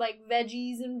like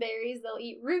veggies and berries, they'll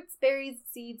eat roots, berries,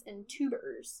 seeds, and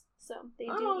tubers. So they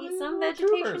do eat some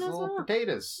vegetation tubers, as well. Little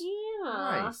potatoes.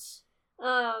 Yeah. Nice.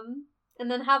 And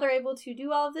then how they're able to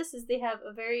do all of this is they have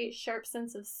a very sharp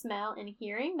sense of smell and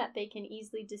hearing that they can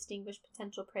easily distinguish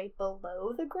potential prey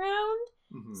below the ground.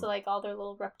 Mm-hmm. So like all their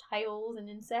little reptiles and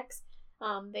insects.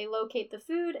 They locate the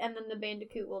food, and then the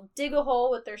bandicoot will dig a hole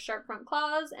with their sharp front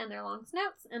claws and their long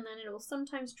snouts, and then it will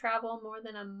sometimes travel more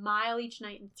than a mile each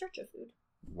night in search of food.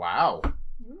 Wow.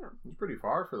 Yeah. It's pretty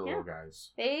far for the little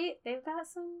guys. They've got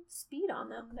some speed on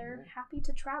them. They're happy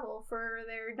to travel for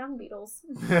their dung beetles.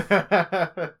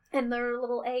 And their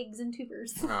little eggs and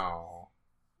tubers. Oh.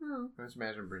 Oh. Just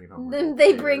imagine bringing home. Then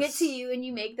they bring it to you and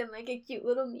you make them like a cute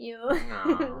little meal.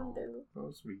 Oh,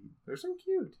 so sweet. They're so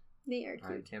cute. They are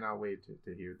cute. I cannot wait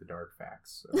to hear the dark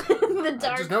facts. The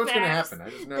dark I just know facts. it's going to happen. I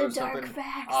just know something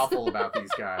awful about these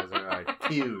guys. They're like,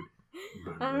 cute.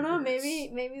 I don't know.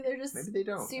 Maybe they're just maybe they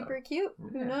don't, super though. cute. Yeah.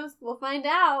 Who knows? We'll find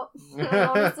out. I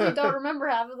honestly don't remember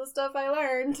half of the stuff I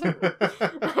learned.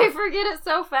 I forget it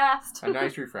so fast. A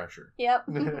nice refresher. Yep.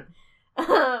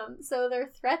 So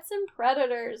they're threats and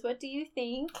predators. What do you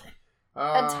think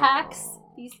attacks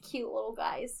these cute little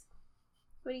guys?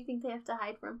 What do you think they have to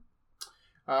hide from?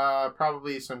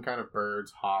 Probably some kind of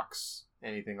birds, hawks,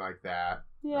 anything like that.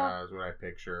 Yeah. Is what I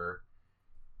picture.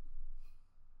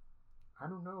 I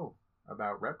don't know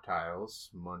about reptiles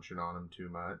munching on them too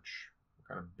much. What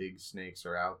kind of big snakes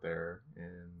are out there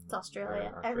in It's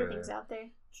Australia. Everything's out there.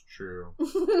 It's true.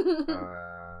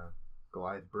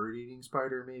 Goliath bird-eating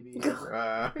spider, maybe.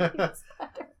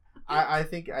 I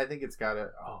think it's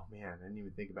gotta. Oh man, I didn't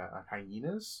even think about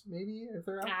hyenas. Maybe if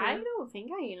they're out there. I don't think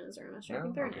hyenas are in Australia. I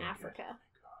think they're in Africa.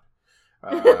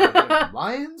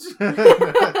 Lions,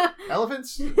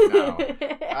 elephants. No,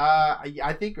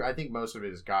 I think most of it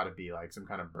has got to be like some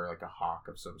kind of bird, like a hawk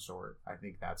of some sort. I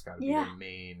think that's got to be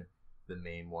the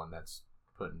main one that's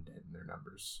putting dent in their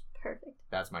numbers. Perfect.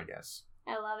 That's my guess.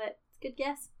 I love it. It's a good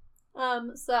guess.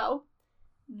 So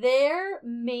their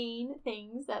main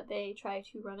things that they try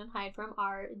to run and hide from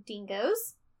are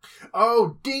dingoes.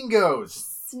 Oh, dingoes!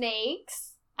 Snakes.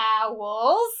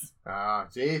 Owls.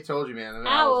 See, I told you, man. The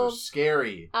owls are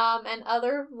scary. And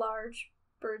other large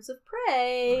birds of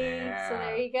prey. Yeah. So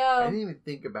there you go. I didn't even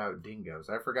think about dingoes.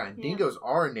 I forgot. Yeah. Dingoes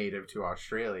are native to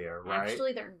Australia, right?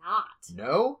 Actually, they're not.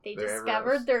 No? They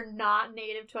discovered they're not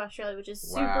native to Australia, which is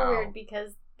super weird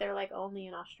because they're like only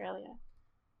in Australia.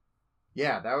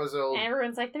 Yeah, that was old. And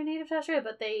everyone's like, they're native to Australia,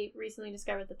 but they recently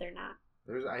discovered that they're not.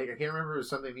 I can't remember if it was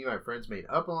something me and my friends made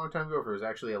up a long time ago, or if it was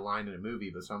actually a line in a movie,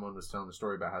 but someone was telling the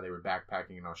story about how they were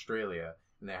backpacking in Australia,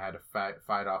 and they had to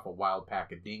fight off a wild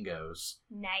pack of dingoes.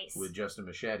 Nice. With just a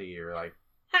machete, or like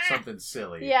something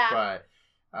silly. Yeah. But,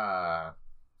 yeah,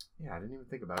 I didn't even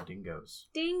think about dingoes.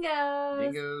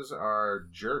 Dingoes are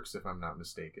jerks, if I'm not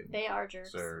mistaken. They are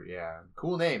jerks. So, yeah.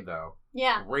 Cool name, though.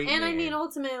 Yeah. Great and name. I mean,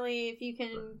 ultimately, if you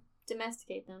can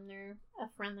domesticate them, they're a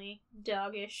friendly,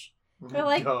 doggish. They're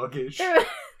like doggish.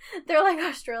 They're like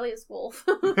Australia's wolf.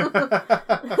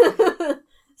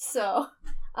 So,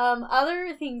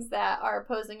 other things that are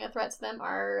posing a threat to them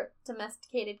are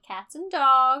domesticated cats and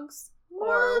dogs,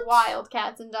 or wild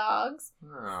cats and dogs,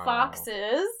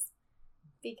 foxes,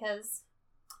 because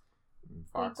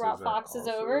we brought foxes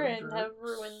over and have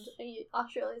ruined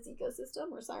Australia's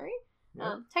ecosystem. We're sorry.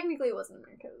 Yep. Technically, it wasn't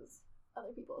America; it was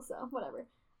other people. So whatever.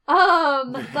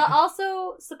 But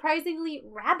also, surprisingly,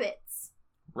 rabbits.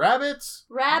 Rabbits?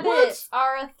 Rabbits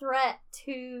are a threat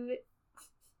to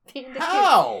bandicoots.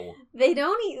 How? They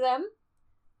don't eat them,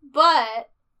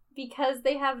 but because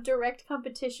they have direct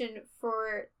competition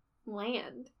for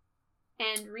land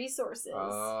and resources.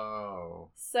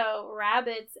 Oh. So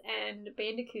rabbits and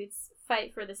bandicoots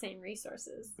fight for the same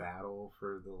resources. Battle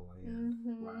for the land.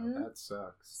 Mm-hmm. Wow, that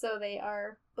sucks. So they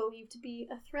are believed to be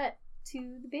a threat to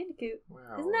the bandicoot.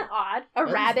 Wow. Isn't that odd?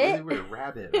 That rabbit? Is really weird.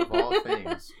 Rabbit, of all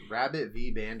things. Rabbit v.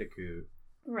 Bandicoot.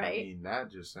 Right. I mean, that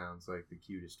just sounds like the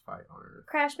cutest fight on earth.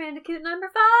 Crash Bandicoot number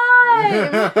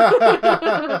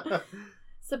 5!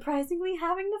 Surprisingly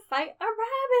having to fight a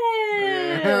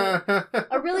rabbit!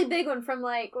 A really big one from,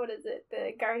 like, what is it?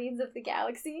 The Guardians of the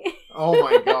Galaxy? Oh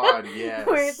my god, yes.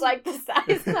 Where it's, like, the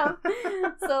size of...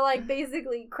 So, like,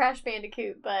 basically Crash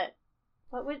Bandicoot, but...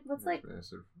 What's like...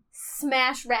 Massive.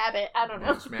 Smash Rabbit. I don't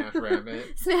know. Smash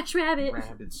Rabbit. Smash Rabbit.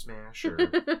 Rabbit Smasher.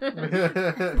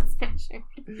 Smasher.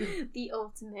 The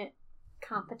ultimate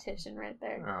competition right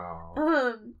there.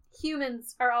 Oh.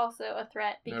 Humans are also a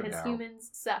threat because humans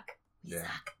suck. We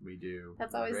suck. We do.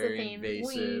 That's always very the theme.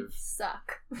 Invasive. We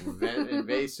suck.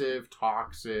 Invasive,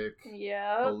 toxic,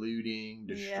 yep. polluting,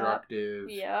 destructive.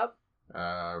 Yep.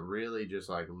 Really just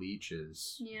like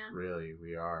leeches. Yeah. Really,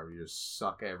 we are. We just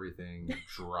suck everything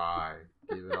dry.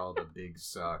 Give it all the big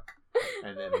suck.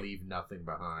 And then leave nothing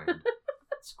behind.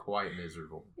 It's quite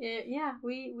miserable. Yeah,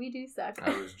 we do suck.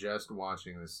 I was just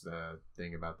watching this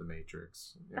thing about the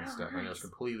Matrix and stuff. I know it's Right.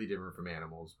 completely different from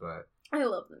animals, but I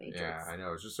love the Matrix. yeah, I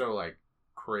know. It's just so, like,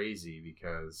 crazy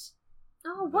because...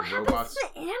 Oh, the what happens robots- to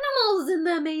the animals in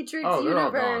the Matrix Oh, they're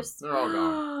universe? all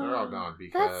gone. They're all gone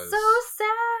because... That's so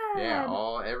sad.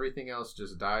 Yeah, everything else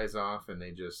just dies off, and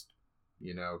they just,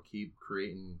 keep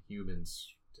creating humans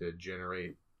to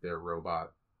generate their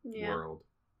robot world.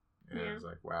 And Yeah. it's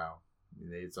like, wow.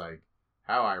 It's like,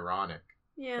 how ironic.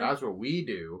 Yeah. That's what we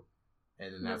do, and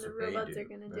then And that's the what they do. robots are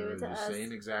gonna do They're it to the us.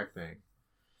 same exact thing.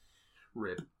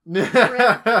 Rip.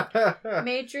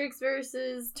 Matrix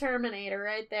versus Terminator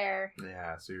right there.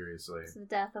 Yeah, seriously. It's the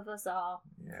death of us all.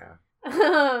 Yeah.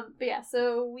 But yeah,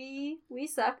 so we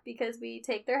suck because we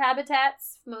take their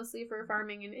habitats mostly for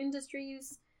farming and industry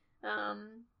use.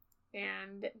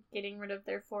 And getting rid of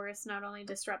their forests not only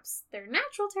disrupts their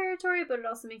natural territory, but it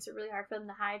also makes it really hard for them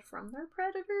to hide from their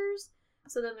predators.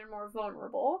 So then they're more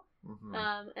vulnerable. Mm-hmm.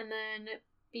 And then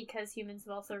because humans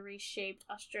have also reshaped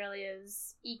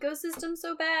Australia's ecosystem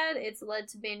so bad, it's led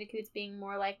to bandicoots being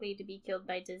more likely to be killed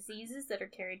by diseases that are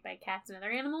carried by cats and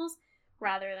other animals,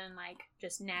 rather than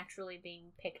just naturally being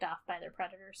picked off by their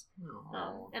predators.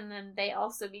 And then they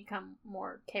also become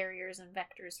more carriers and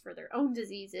vectors for their own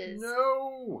diseases.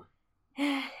 No!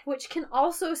 Which can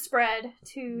also spread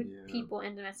to people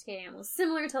and domesticated animals,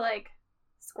 similar to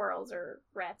squirrels or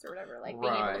rats or whatever, being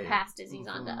able to pass disease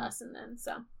on to us, and then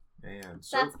Man,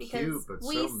 so that's because cute, but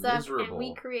we so suck miserable. and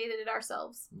we created it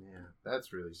ourselves. Yeah,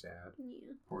 that's really sad.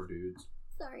 Yeah. Poor dudes.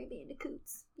 Sorry,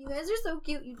 bandicoots. You guys are so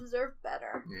cute. You deserve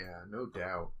better. Yeah, no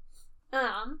doubt.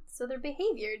 So their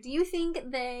behavior. Do you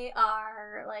think they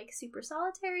are super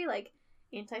solitary,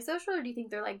 antisocial, or do you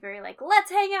think they're very let's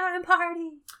hang out and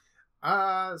party?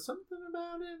 Something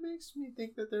about it makes me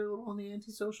think that they're a little on the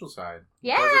antisocial side.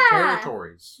 Yeah! Because of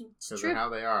territories. It's Because true. of how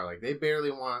they are. They barely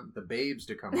want the babes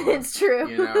to come home. It's true.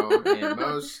 And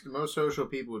most social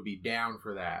people would be down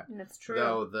for that. That's true.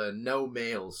 Though the no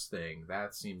males thing,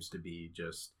 that seems to be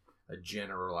just a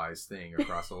generalized thing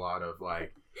across a lot of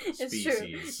species.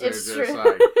 They're It's just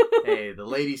true. hey, the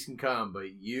ladies can come,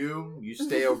 but you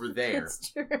stay over there.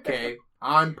 It's true. Okay?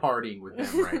 I'm partying with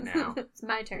them right now. It's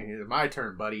my turn. It's my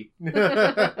turn, buddy.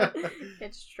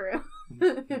 It's true.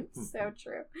 It's so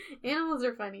true. Animals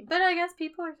are funny, but I guess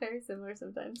people are very similar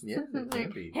sometimes. Yeah, they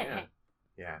can be. Yeah.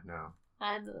 Yeah, no.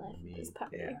 I'm the life of this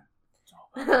party.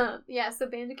 Yeah. Yeah, so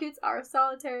bandicoots are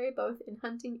solitary, both in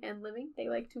hunting and living. They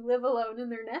like to live alone in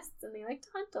their nests, and they like to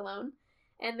hunt alone.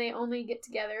 And they only get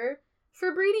together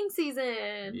for breeding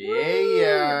season.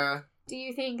 Yeah. Woo! Do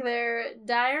you think they're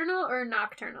diurnal or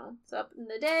nocturnal? So up in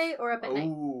the day or up at night?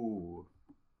 Ooh.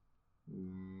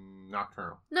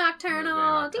 Nocturnal. Nocturnal.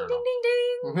 I'm gonna say Ding, nocturnal. ding, ding,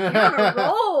 ding. You're on a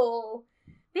roll.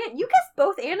 Man, you guessed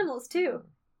both animals, too.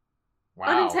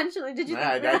 Wow. Unintentionally. Did you think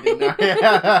I that? did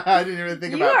not. I didn't even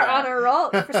think You about are that. on a roll.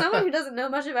 For someone who doesn't know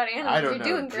much about animals, I don't you're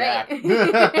know doing jack. great.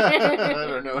 I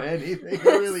don't know anything. I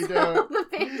really don't. The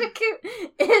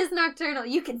bandicoot is nocturnal.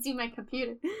 You can see my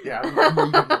computer. Yeah.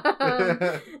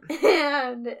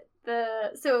 And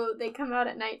so they come out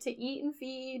at night to eat and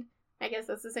feed. I guess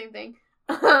that's the same thing.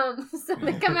 So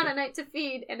they come out at night to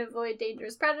feed and avoid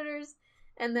dangerous predators.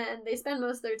 And then they spend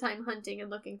most of their time hunting and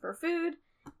looking for food.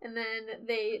 And then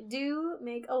they do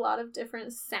make a lot of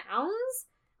different sounds.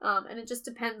 And it just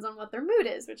depends on what their mood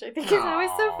is, which I think is always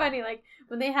so Aw. funny.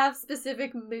 When they have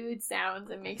specific mood sounds,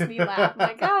 it makes me laugh.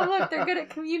 I'm oh, look, they're good at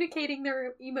communicating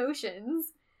their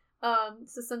emotions.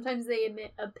 So sometimes they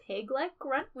emit a pig-like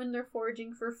grunt when they're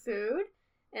foraging for food.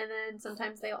 And then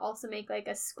sometimes they'll also make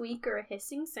a squeak or a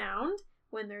hissing sound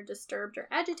when they're disturbed or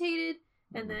agitated.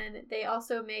 And then they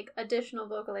also make additional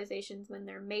vocalizations when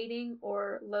they're mating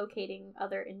or locating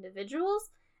other individuals.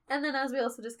 And then, as we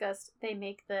also discussed, they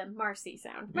make the Marcy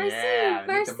sound. Marcy! Yeah,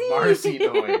 they make Marcy! the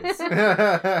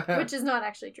Marcy noise. Which is not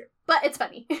actually true. But it's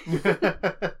funny.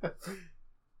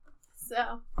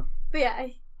 So, but yeah,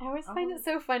 I always find it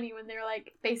so funny when they're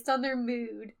based on their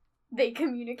mood, they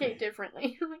communicate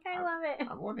differently. I'm I love it.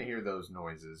 I want to hear those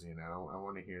noises, I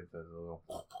want to hear the little...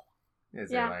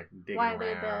 As Yeah, they're digging why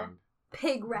they're around.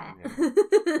 Pig rat. Yeah.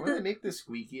 When they make the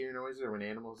squeakier noises or when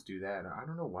animals do that, I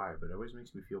don't know why, but it always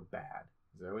makes me feel bad.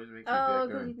 It always makes me feel Oh, like because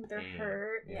they're you in think they're pain.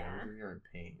 hurt. Yeah, Yeah. it makes me feel in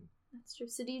pain. That's true.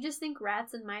 So do you just think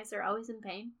rats and mice are always in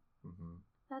pain? Mm-hmm.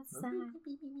 That's sad. And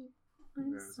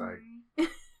I'm it's sorry.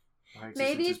 My existence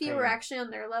Maybe is if you pain. were actually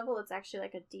on their level, it's actually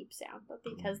a deep sound. But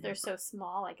because they're so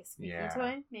small, a squeaky Yeah.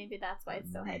 toy, maybe that's why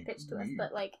it's so high pitched to us.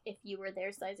 But if you were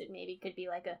their size, it maybe could be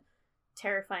a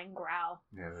terrifying growl.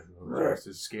 Yeah, the ghost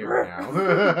is scared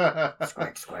now.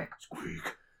 Squeak, squeak.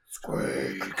 Squeak.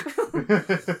 Squeak.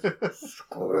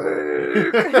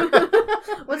 Squeak.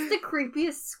 What's the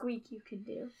creepiest squeak you can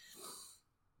do?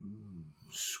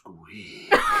 Squeak.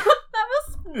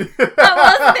 That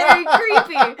was very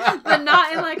creepy, but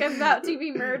not in like I'm about to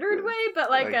be murdered way, but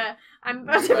like a I'm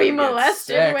about to be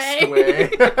molested way. Woo!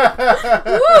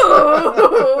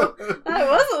 That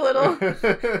was a little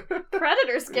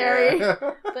predator scary.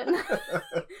 But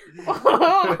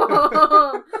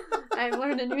I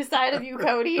learned a new side of you,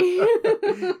 Cody.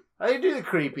 I can do the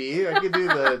creepy. I can do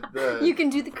the. You can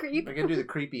do the creep. I can do the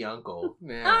creepy uncle.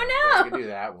 Yeah, oh no! I can do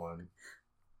that one.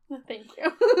 Thank you.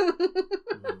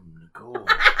 Nicole,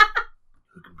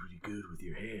 looking pretty good with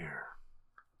your hair.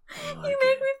 You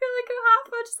make me feel like a hot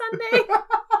fudge sundae,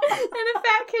 and a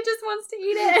fat kid just wants to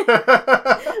eat it.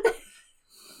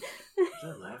 Is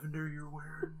that lavender you're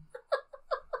wearing?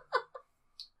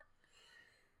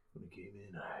 When I came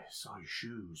in, I saw your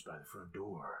shoes by the front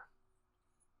door.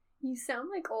 You sound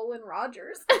like Olin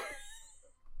Rogers. I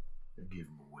gave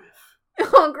him a whiff.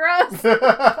 Oh, gross.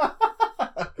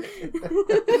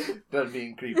 Done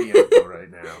being creepy uncle right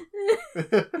now.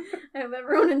 I hope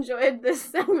everyone enjoyed this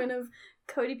segment of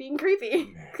Cody being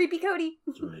creepy. Creepy Cody.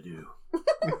 That's what I do.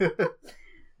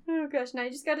 Oh gosh, now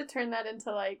you just gotta turn that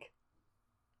into like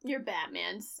your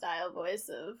Batman style voice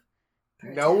of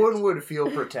no one would feel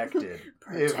protected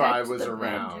if I was the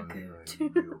around. Bandicoot.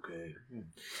 You okay?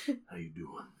 How you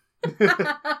doing?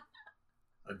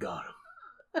 I got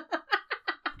him.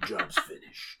 Job's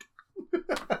finished.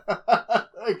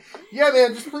 Yeah,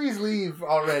 man, just please leave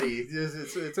already.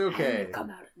 It's okay.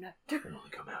 Come out at night. I only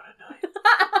come out at night.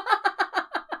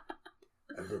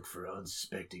 I look for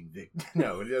unsuspecting victims.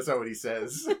 No, that's not what he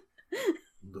says.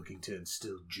 I'm looking to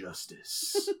instill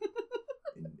justice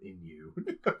in you.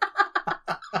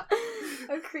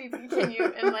 How creepy can you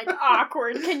and like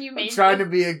awkward can you make? I'm trying to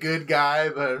be a good guy,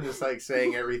 but I'm just like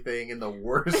saying everything in the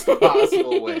worst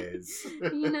possible ways.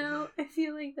 You know, I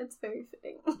feel like that's very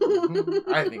fitting.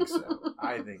 I think so.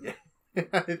 I think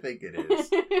it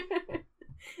is.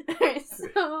 Alright,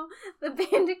 so the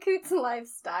Bandicoot's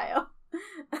lifestyle.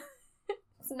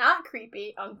 It's not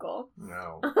creepy, Uncle.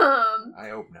 No. I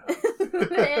hope not.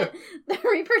 the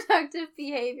reproductive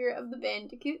behavior of the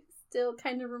Bandicoot still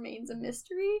kind of remains a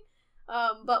mystery.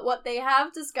 But what they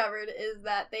have discovered is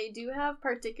that they do have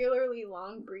particularly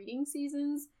long breeding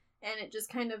seasons, and it just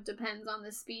kind of depends on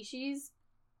the species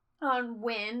on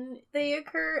when they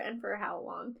occur and for how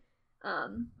long.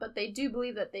 But they do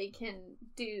believe that they can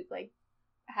do, like,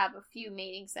 have a few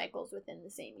mating cycles within the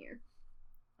same year.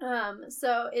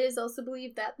 So it is also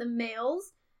believed that the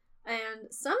males, and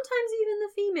sometimes even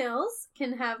the females,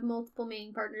 can have multiple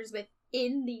mating partners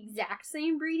within the exact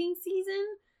same breeding season.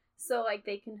 So, like,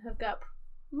 they can hook up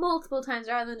multiple times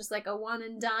rather than just, like, a one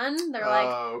and done. They're like,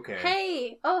 okay.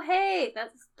 hey,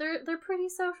 they're pretty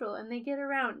social, and they get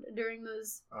around during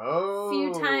those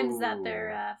few times that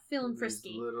they're feeling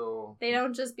frisky. They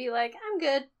don't just be like, I'm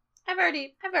good. I've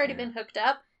already been hooked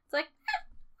up. It's like,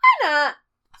 why not?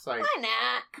 It's like, why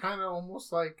not? Kind of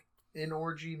almost like an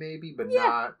orgy, maybe, but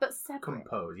not but separate.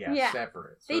 composed.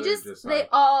 Separate. So they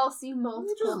all see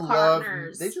multiple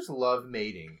partners. They just love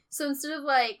mating. So instead of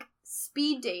like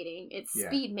speed dating, it's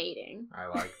speed mating. I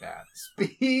like that.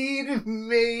 Speed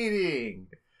mating.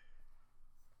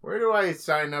 Where do I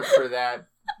sign up for that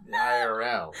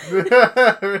IRL?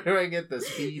 Where do I get the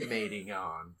speed mating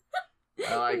on?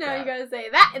 I like that. Now you gotta say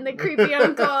that in the creepy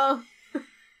uncle.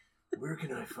 Where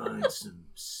can I find some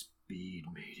speed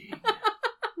mating?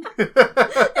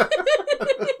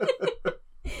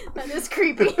 That is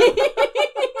creepy.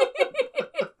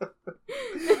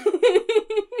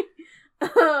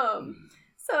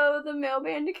 So the male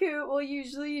bandicoot will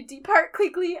usually depart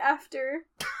quickly after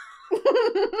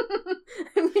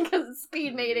because it's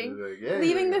speed mating,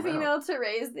 leaving the female to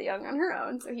raise the young on her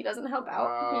own, so he doesn't help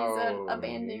out. He's an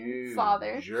abandoned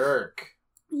father. Jerk.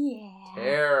 Yeah.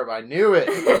 Terrible. I knew it.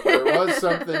 There was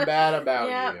something bad about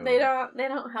you. Yeah, they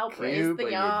don't help raise the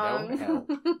young. You don't help.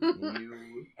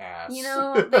 You ass. You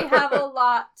know, they have a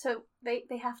lot to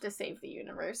they have to save the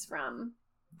universe from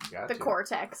the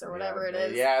Cortex or whatever it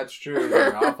is. Yeah, it's true.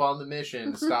 They're off on the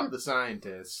mission to stop the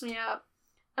scientists. Yeah.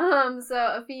 So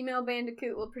a female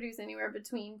bandicoot will produce anywhere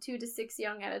between 2 to 6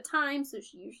 young at a time, so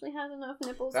she usually has enough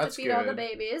nipples to feed all the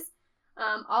babies.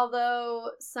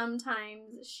 Although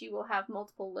sometimes she will have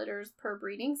multiple litters per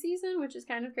breeding season, which is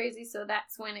kind of crazy, so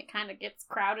that's when it kind of gets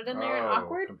crowded in there and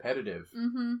awkward. Competitive.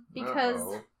 Mm-hmm. Because,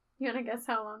 you want to guess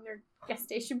how long their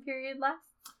gestation period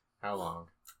lasts? How long?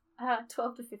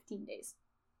 12 to 15 days.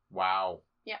 Wow.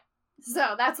 Yeah.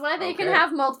 So that's why they can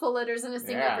have multiple litters in a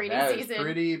single breeding season.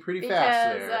 Pretty fast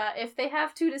there. Because if they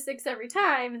have 2 to 6 every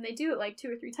time, and they do it like 2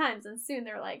 or 3 times, then soon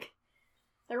they're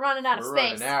running out of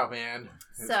space. Running out, man.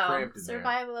 It's so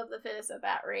survival of the fittest at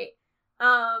that rate.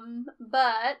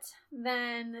 But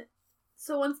then,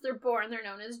 so once they're born, they're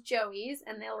known as joeys,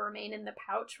 and they'll remain in the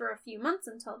pouch for a few months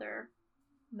until they're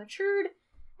matured.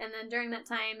 And then during that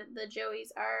time, the joeys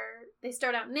they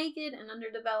start out naked and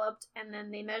underdeveloped, and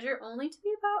then they measure only to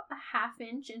be about a ½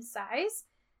 inch in size.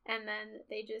 And then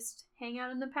they just hang out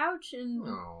in the pouch and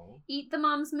eat the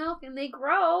mom's milk, and they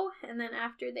grow. And then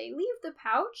after they leave the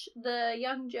pouch, the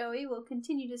young joey will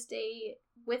continue to stay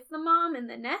with the mom in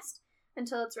the nest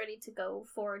until it's ready to go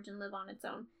forage and live on its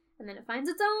own. And then it finds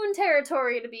its own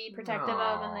territory to be protective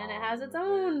of, and then it has its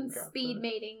own speed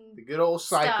mating. The good old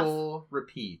cycle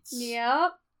repeats.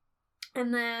 Yep.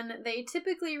 And then they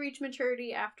typically reach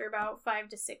maturity after about 5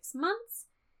 to 6 months.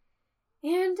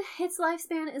 And its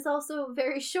lifespan is also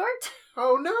very short.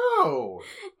 Oh no!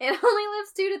 It only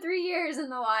lives 2 to 3 years in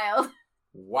the wild.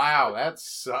 Wow, that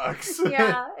sucks.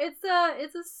 Yeah, it's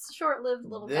a short-lived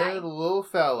little guy. The little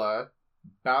fella,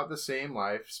 about the same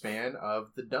lifespan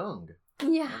of the dung.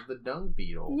 Yeah. Of the dung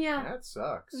beetle. Yeah. That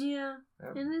sucks. Yeah.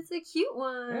 And it's a cute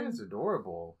one. That's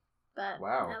adorable. But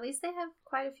wow. At least they have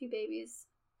quite a few babies.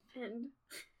 And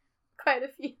quite a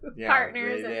few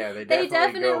partners. They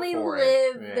definitely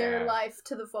live their life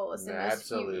to the fullest in those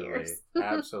few years.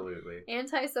 Absolutely.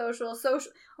 Antisocial,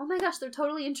 social. Oh my gosh, they're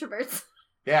totally introverts.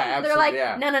 Yeah, absolutely.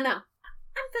 They're like, no.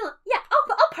 I'm feeling,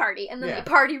 I'll party. And then they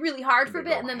party really hard for a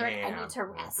bit, and then they're like, I need to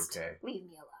rest. Okay. Leave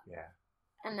me alone. Yeah.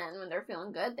 And then when they're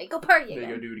feeling good, they go party again.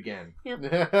 They go do it again. Yep.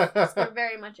 So they're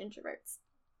very much introverts.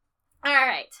 All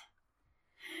right.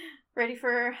 Ready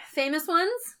for famous ones?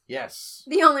 Yes.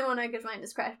 The only one I could find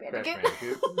is Crash Bandicoot.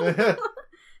 Crash Bandicoot.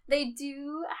 They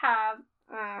do have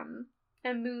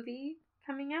a movie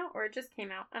coming out, or it just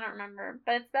came out. I don't remember.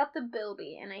 But it's about the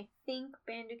Bilby, and I think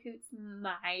Bandicoots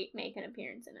might make an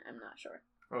appearance in it. I'm not sure.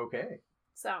 Okay.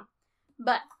 So,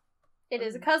 but it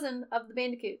is a cousin of the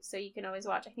Bandicoot, so you can always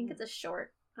watch. I think it's a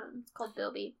short. It's called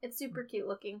Bilby. It's super cute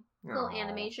looking. Little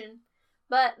animation.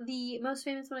 But the most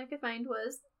famous one I could find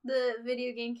was the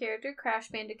video game character Crash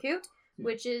Bandicoot,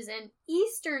 which is an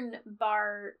Eastern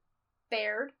Bard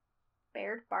Bandicoot,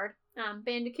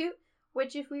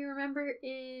 which, if we remember,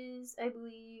 is, I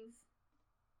believe,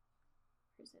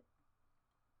 where's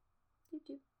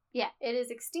it? Yeah, it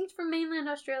is extinct from mainland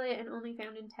Australia and only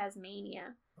found in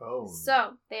Tasmania. Oh.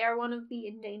 So, they are one of the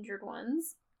endangered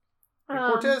ones. And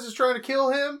Cortez is trying to kill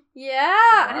him? Yeah,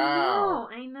 wow.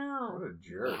 I know. What a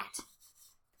jerk.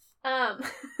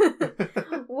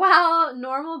 While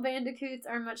normal bandicoots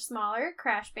are much smaller,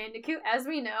 Crash Bandicoot, as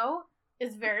we know,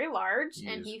 is very large,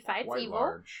 and he fights evil.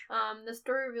 Large. The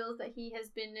story reveals that he has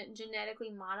been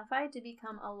genetically modified to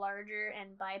become a larger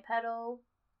and bipedal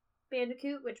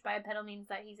bandicoot, which bipedal means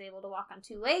that he's able to walk on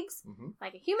 2 legs,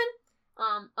 like a human,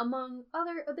 among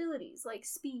other abilities like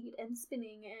speed and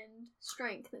spinning and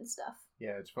strength and stuff.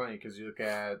 Yeah, it's funny because you look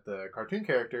at the cartoon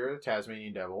character, the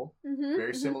Tasmanian Devil,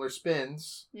 very similar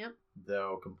spins,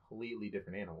 though completely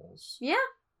different animals. Yeah.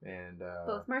 And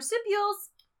both marsupials.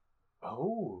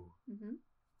 Oh.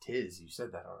 Tis, you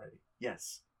said that already.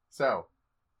 Yes. So,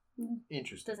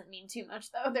 interesting. Doesn't mean too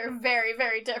much, though. They're very,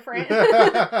 very different.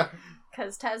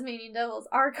 Because Tasmanian devils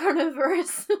are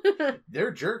carnivorous.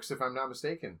 They're jerks, if I'm not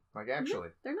mistaken. Like, actually.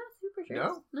 They're not super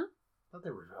jerks. No? I thought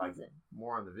they were, like,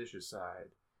 more on the vicious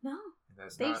side. No.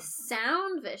 They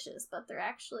sound vicious, but they're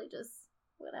actually just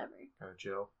whatever. Kind of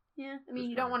chill. Yeah. I mean,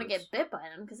 you don't want to get bit by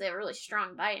them because they have a really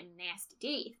strong bite and nasty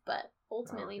teeth, but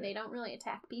ultimately they don't really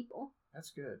attack people.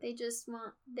 That's good. They just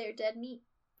want their dead meat.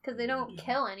 Because they don't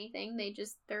kill anything.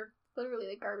 They're literally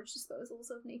the garbage disposals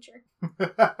of nature.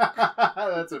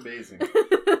 That's amazing.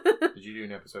 Did you do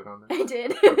an episode on that? I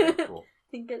did. Okay, cool. I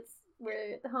think it's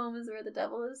where the home is where the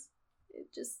devil is.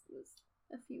 It just was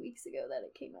a few weeks ago that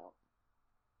it came out.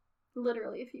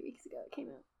 Literally a few weeks ago it came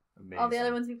out. Amazing. All the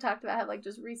other ones we've talked about have like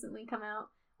just recently come out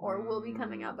or will be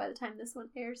coming out by the time this one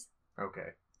airs.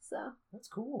 Okay. So. That's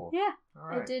cool. Yeah. All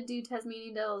right. I did do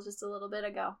Tasmanian Devils just a little bit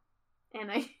ago.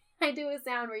 And I do a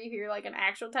sound where you hear like an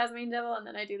actual Tasmanian Devil, and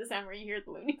then I do the sound where you hear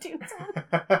the Looney Tunes sound.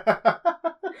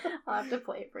 I'll have to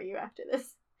play it for you after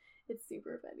this. It's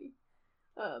super funny.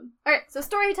 Alright, so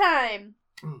story time!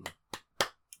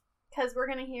 Because we're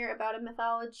going to hear about a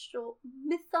mythological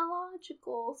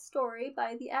story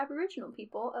by the Aboriginal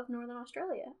people of Northern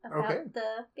Australia about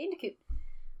the Bandicoot.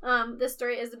 This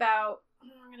story is about,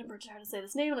 I'm going to butcher how to say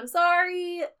this name, and I'm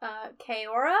sorry,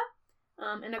 Kaora.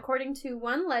 And according to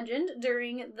one legend,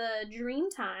 during the dream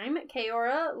time,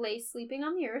 Kaora lay sleeping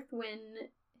on the earth when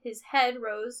his head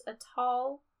rose a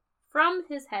tall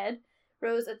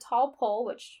pole,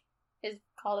 which is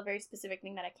called a very specific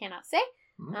thing that I cannot say,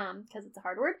 because it's a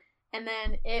hard word. And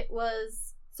then it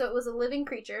was a living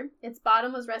creature. Its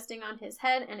bottom was resting on his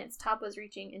head, and its top was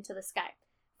reaching into the sky.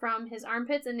 From his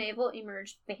armpits and navel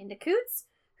emerged bandicoots,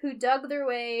 who dug their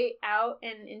way out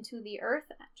and into the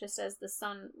earth, just as the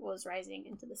sun was rising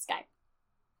into the sky.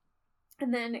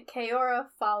 And then Kaora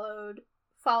followed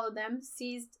them,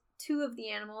 seized 2 of the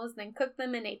animals, then cooked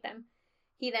them and ate them.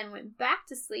 He then went back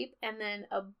to sleep, and then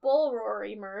a bull roar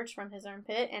emerged from his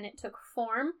armpit, and it took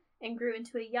form and grew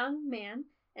into a young man.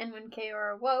 And when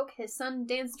Kaora awoke, his son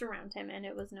danced around him, and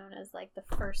it was known as, like,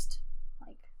 the first,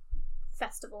 like,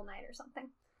 festival night or something.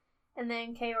 And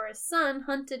then Kaora's son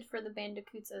hunted for the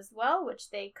bandicoots as well, which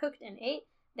they cooked and ate.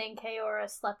 Then Kaora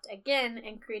slept again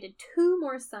and created 2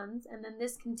 more sons, and then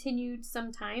this continued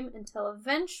some time until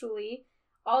eventually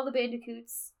all the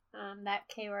bandicoots that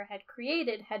Kaora had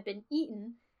created had been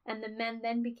eaten, and the men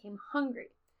then became hungry.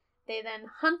 They then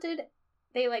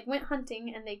went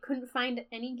hunting, and they couldn't find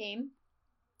any game.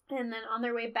 And then on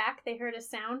their way back, they heard a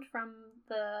sound from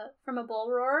a bull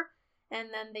roar, and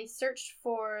then they searched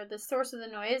for the source of the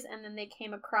noise, and then they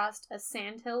came across a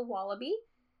sandhill wallaby,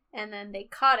 and then they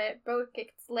caught it, broke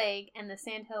its leg, and the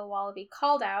sandhill wallaby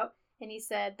called out, and he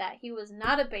said that he was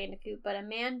not a bandicoot, but a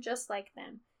man just like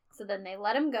them. So then they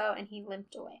let him go, and he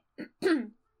limped away.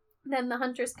 Then the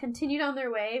hunters continued on their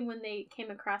way when they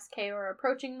came across Kaora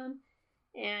approaching them,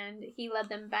 and he led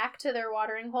them back to their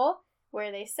watering hole, where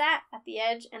they sat at the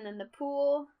edge, and then at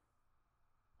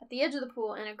the edge of the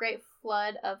pool, and a great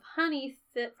flood of honey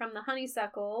from the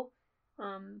honeysuckle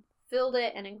filled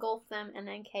it and engulfed them, and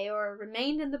then Kaora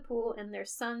remained in the pool, and their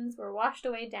sons were washed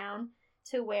away down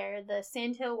to where the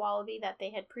sandhill wallaby that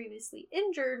they had previously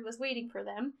injured was waiting for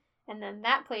them, and then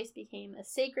that place became a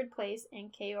sacred place,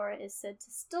 and Kaora is said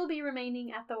to still be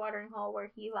remaining at the watering hole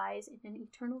where he lies in an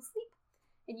eternal sleep.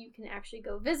 And you can actually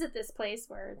go visit this place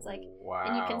where it's like, wow.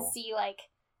 And you can see like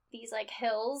these like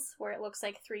hills where it looks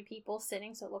like 3 people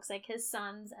sitting, so it looks like his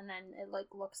sons, and then it like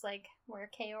looks like where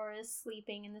Kaora is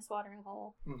sleeping in this watering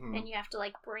hole, and you have to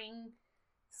like bring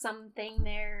something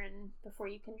there and before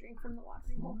you can drink from the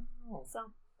watering hole. Wow.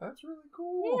 So that's really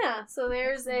cool. Yeah, so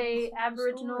there's a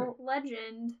Aboriginal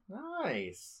legend.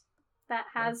 Nice. That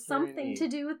has something to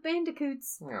do with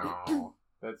bandicoots. Oh,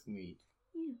 that's neat.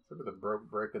 Yeah. Except for the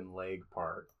broken leg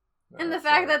part. And the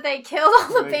fact that they killed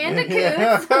all the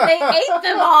bandicoots. They ate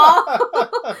them all.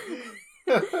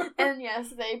 And yes,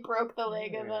 they broke the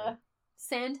leg of a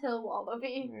sandhill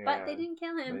wallaby. Yeah. But they didn't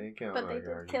kill him. They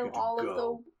did kill all of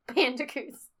the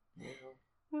bandicoots. Yeah.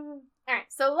 Alright,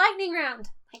 so lightning round.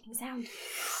 Lightning sound.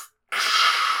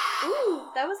 Ooh,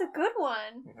 that was a good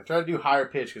one. I tried to do higher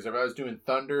pitch because if I was doing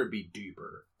thunder, it'd be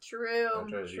deeper. True. I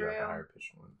tried to do like a higher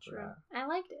pitch one. True. I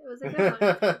liked it. It was a good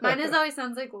one. Mine always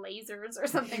sounds like lasers or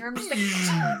something. Or I'm just like.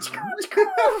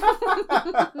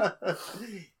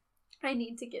 I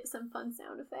need to get some fun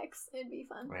sound effects. It'd be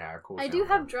fun. Yeah, cool. I do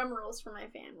have drum rolls for my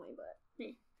family,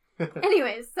 but.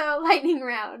 Anyways, so lightning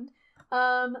round.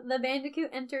 The Bandicoot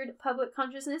entered public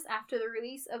consciousness after the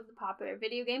release of the popular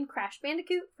video game Crash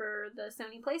Bandicoot for the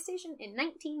Sony PlayStation in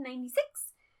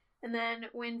 1996. And then,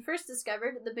 when first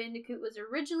discovered, the Bandicoot was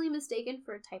originally mistaken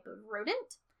for a type of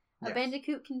rodent. Yes. A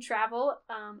Bandicoot can travel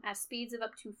at speeds of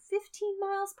up to 15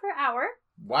 miles per hour.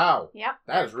 Wow. Yep.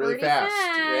 That is really fast.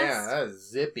 Yeah, that is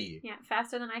zippy. Yeah,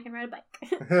 faster than I can ride a bike.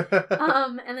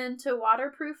 And then to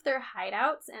waterproof their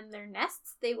hideouts and their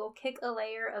nests, they will kick a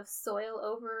layer of soil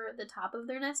over the top of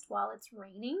their nest while it's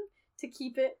raining to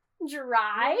keep it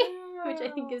dry, which I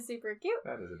think is super cute.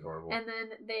 That is adorable. And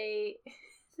then they...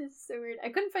 This is so weird. I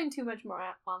couldn't find too much more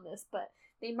on this, but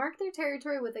they mark their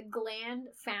territory with a gland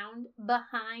found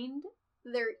behind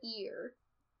their ear.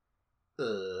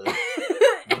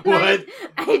 What?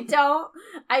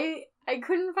 I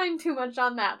couldn't find too much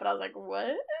on that, but I was like,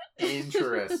 what?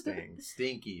 Interesting.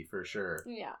 Stinky, for sure.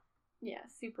 Yeah,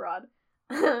 super odd.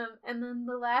 And then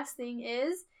the last thing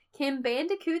is, can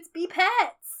bandicoots be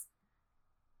pets?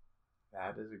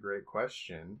 That is a great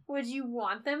question. Would you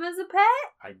want them as a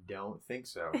pet? I don't think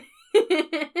so.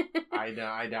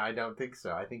 I don't think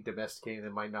so. I think domesticating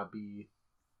them might not be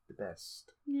the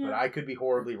best. Yeah. But I could be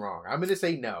horribly wrong. I'm going to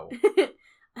say no.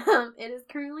 It is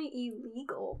currently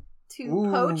illegal to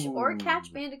poach or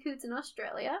catch bandicoots in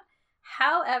Australia.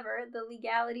 However, the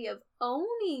legality of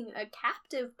owning a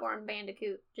captive-born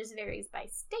bandicoot just varies by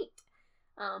state.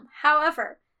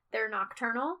 However, they're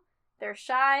nocturnal, they're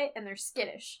shy, and they're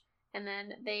skittish. And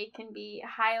then they can be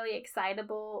highly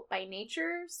excitable by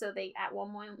nature, so they at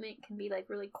one moment can be like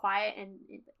really quiet and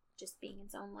just being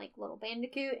its own, like, little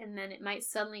bandicoot, and then it might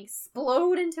suddenly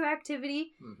explode into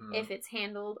activity if it's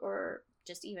handled or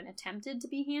just even attempted to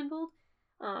be handled.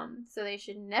 So they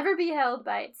should never be held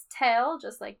by its tail,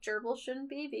 just like gerbils shouldn't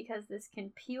be, because this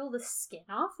can peel the skin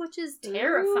off, which is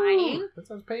terrifying. Ooh, that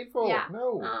sounds painful. Yeah.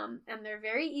 No. And they're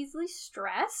very easily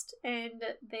stressed, and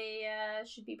they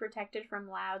should be protected from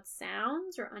loud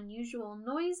sounds or unusual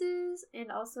noises,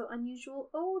 and also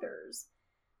unusual odors.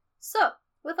 So,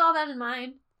 with all that in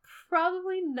mind,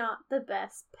 probably not the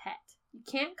best pet. You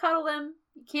can't cuddle them.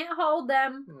 You can't hold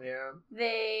them. Yeah.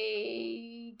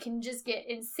 They can just get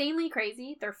insanely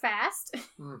crazy. They're fast.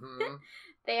 Mm-hmm.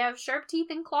 They have sharp teeth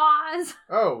and claws.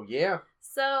 Oh, yeah.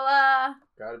 So,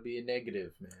 Gotta be a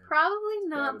negative, man. probably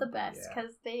not the be, best, yeah.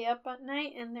 because they up at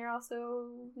night, and they're also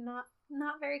not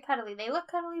very cuddly. They look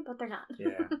cuddly, but they're not.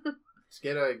 Yeah. Just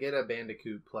get a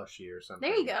Bandicoot plushie or something.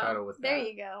 There you go. Cuddle with that. There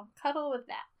you go. Cuddle with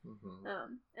that. Mm-hmm.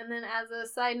 And then as a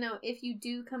side note, if you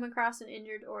do come across an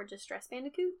injured or distressed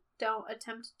bandicoot, don't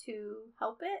attempt to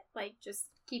help it. Like, just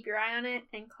keep your eye on it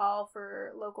and call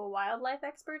for local wildlife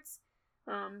experts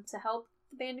to help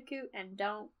the bandicoot, and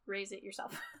don't raise it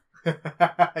yourself.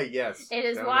 Yes. It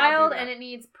is don't wild, do that. and it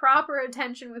needs proper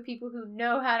attention with people who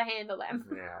know how to handle them.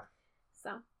 Yeah.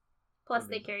 So, plus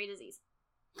they carry disease.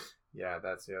 Yeah,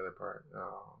 that's the other part.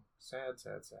 Oh, sad.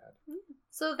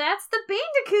 So that's the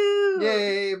bandicoot!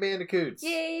 Yay, Bandicoots!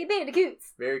 Yay,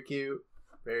 bandicoots! Very cute.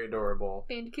 Very adorable.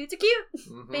 Bandicoots are cute!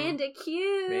 Mm-hmm.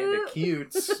 Bandicute!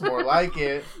 Bandicoots. More like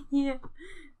it. Yeah.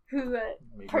 Who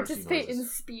Make participate mercy in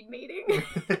noises. speed mating.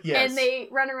 Yes. And they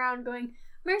run around going,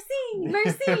 Mercy!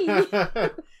 Mercy!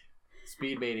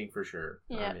 Speed mating for sure.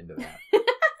 Yeah. I'm into that.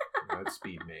 That's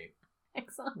speed mate.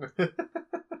 Excellent.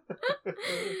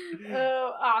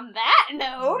 On that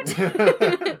note,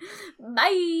 bye!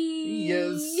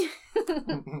 Yes.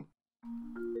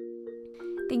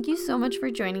 Thank you so much for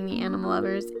joining me, animal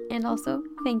lovers, and also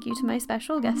thank you to my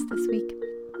special guest this week.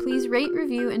 Please rate,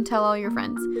 review, and tell all your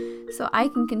friends so I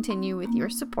can continue with your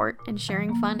support and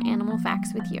sharing fun animal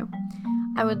facts with you.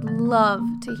 I would love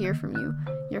to hear from you,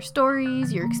 your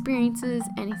stories, your experiences,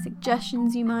 any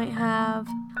suggestions you might have.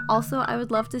 Also, I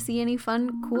would love to see any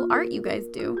fun, cool art you guys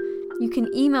do. You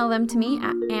can email them to me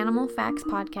at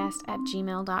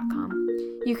animalfactspodcast@gmail.com.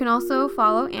 You can also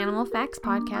follow Animal Facts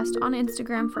Podcast on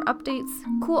Instagram for updates,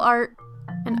 cool art,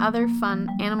 and other fun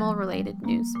animal-related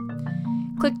news.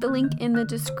 Click the link in the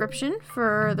description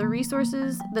for the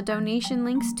resources, the donation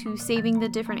links to saving the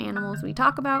different animals we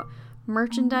talk about,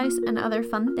 merchandise, and other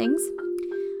fun things.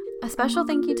 A special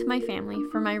thank you to my family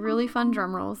for my really fun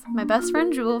drum rolls, my best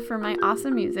friend Jewel for my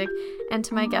awesome music, and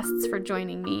to my guests for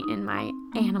joining me in my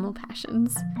animal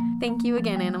passions. Thank you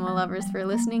again, animal lovers, for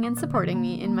listening and supporting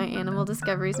me in my animal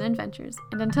discoveries and adventures.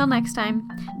 And until next time,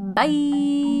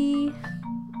 bye!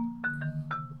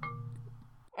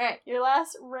 Alright, your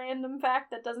last random fact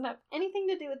that doesn't have anything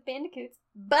to do with bandicoots,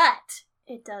 but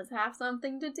it does have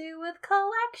something to do with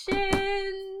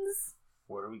collections!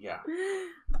 What do we got?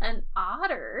 An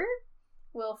otter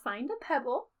will find a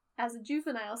pebble as a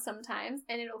juvenile sometimes,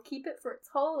 and it'll keep it for its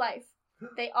whole life.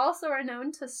 They also are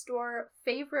known to store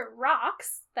favorite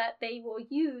rocks that they will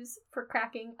use for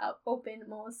cracking up open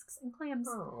mollusks and clams.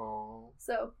 Oh,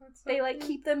 So they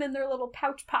keep them in their little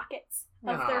pouch pockets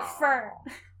of their fur,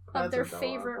 of their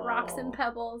favorite rocks and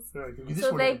pebbles. So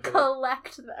they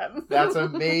collect them. That's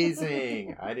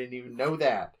amazing. I didn't even know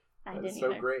that. I That's didn't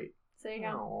so either. great. So there you go.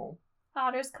 Oh.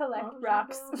 Otters collect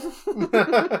rocks. Yay!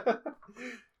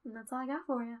 And that's all I got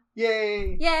for you.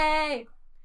 Yay! Yay!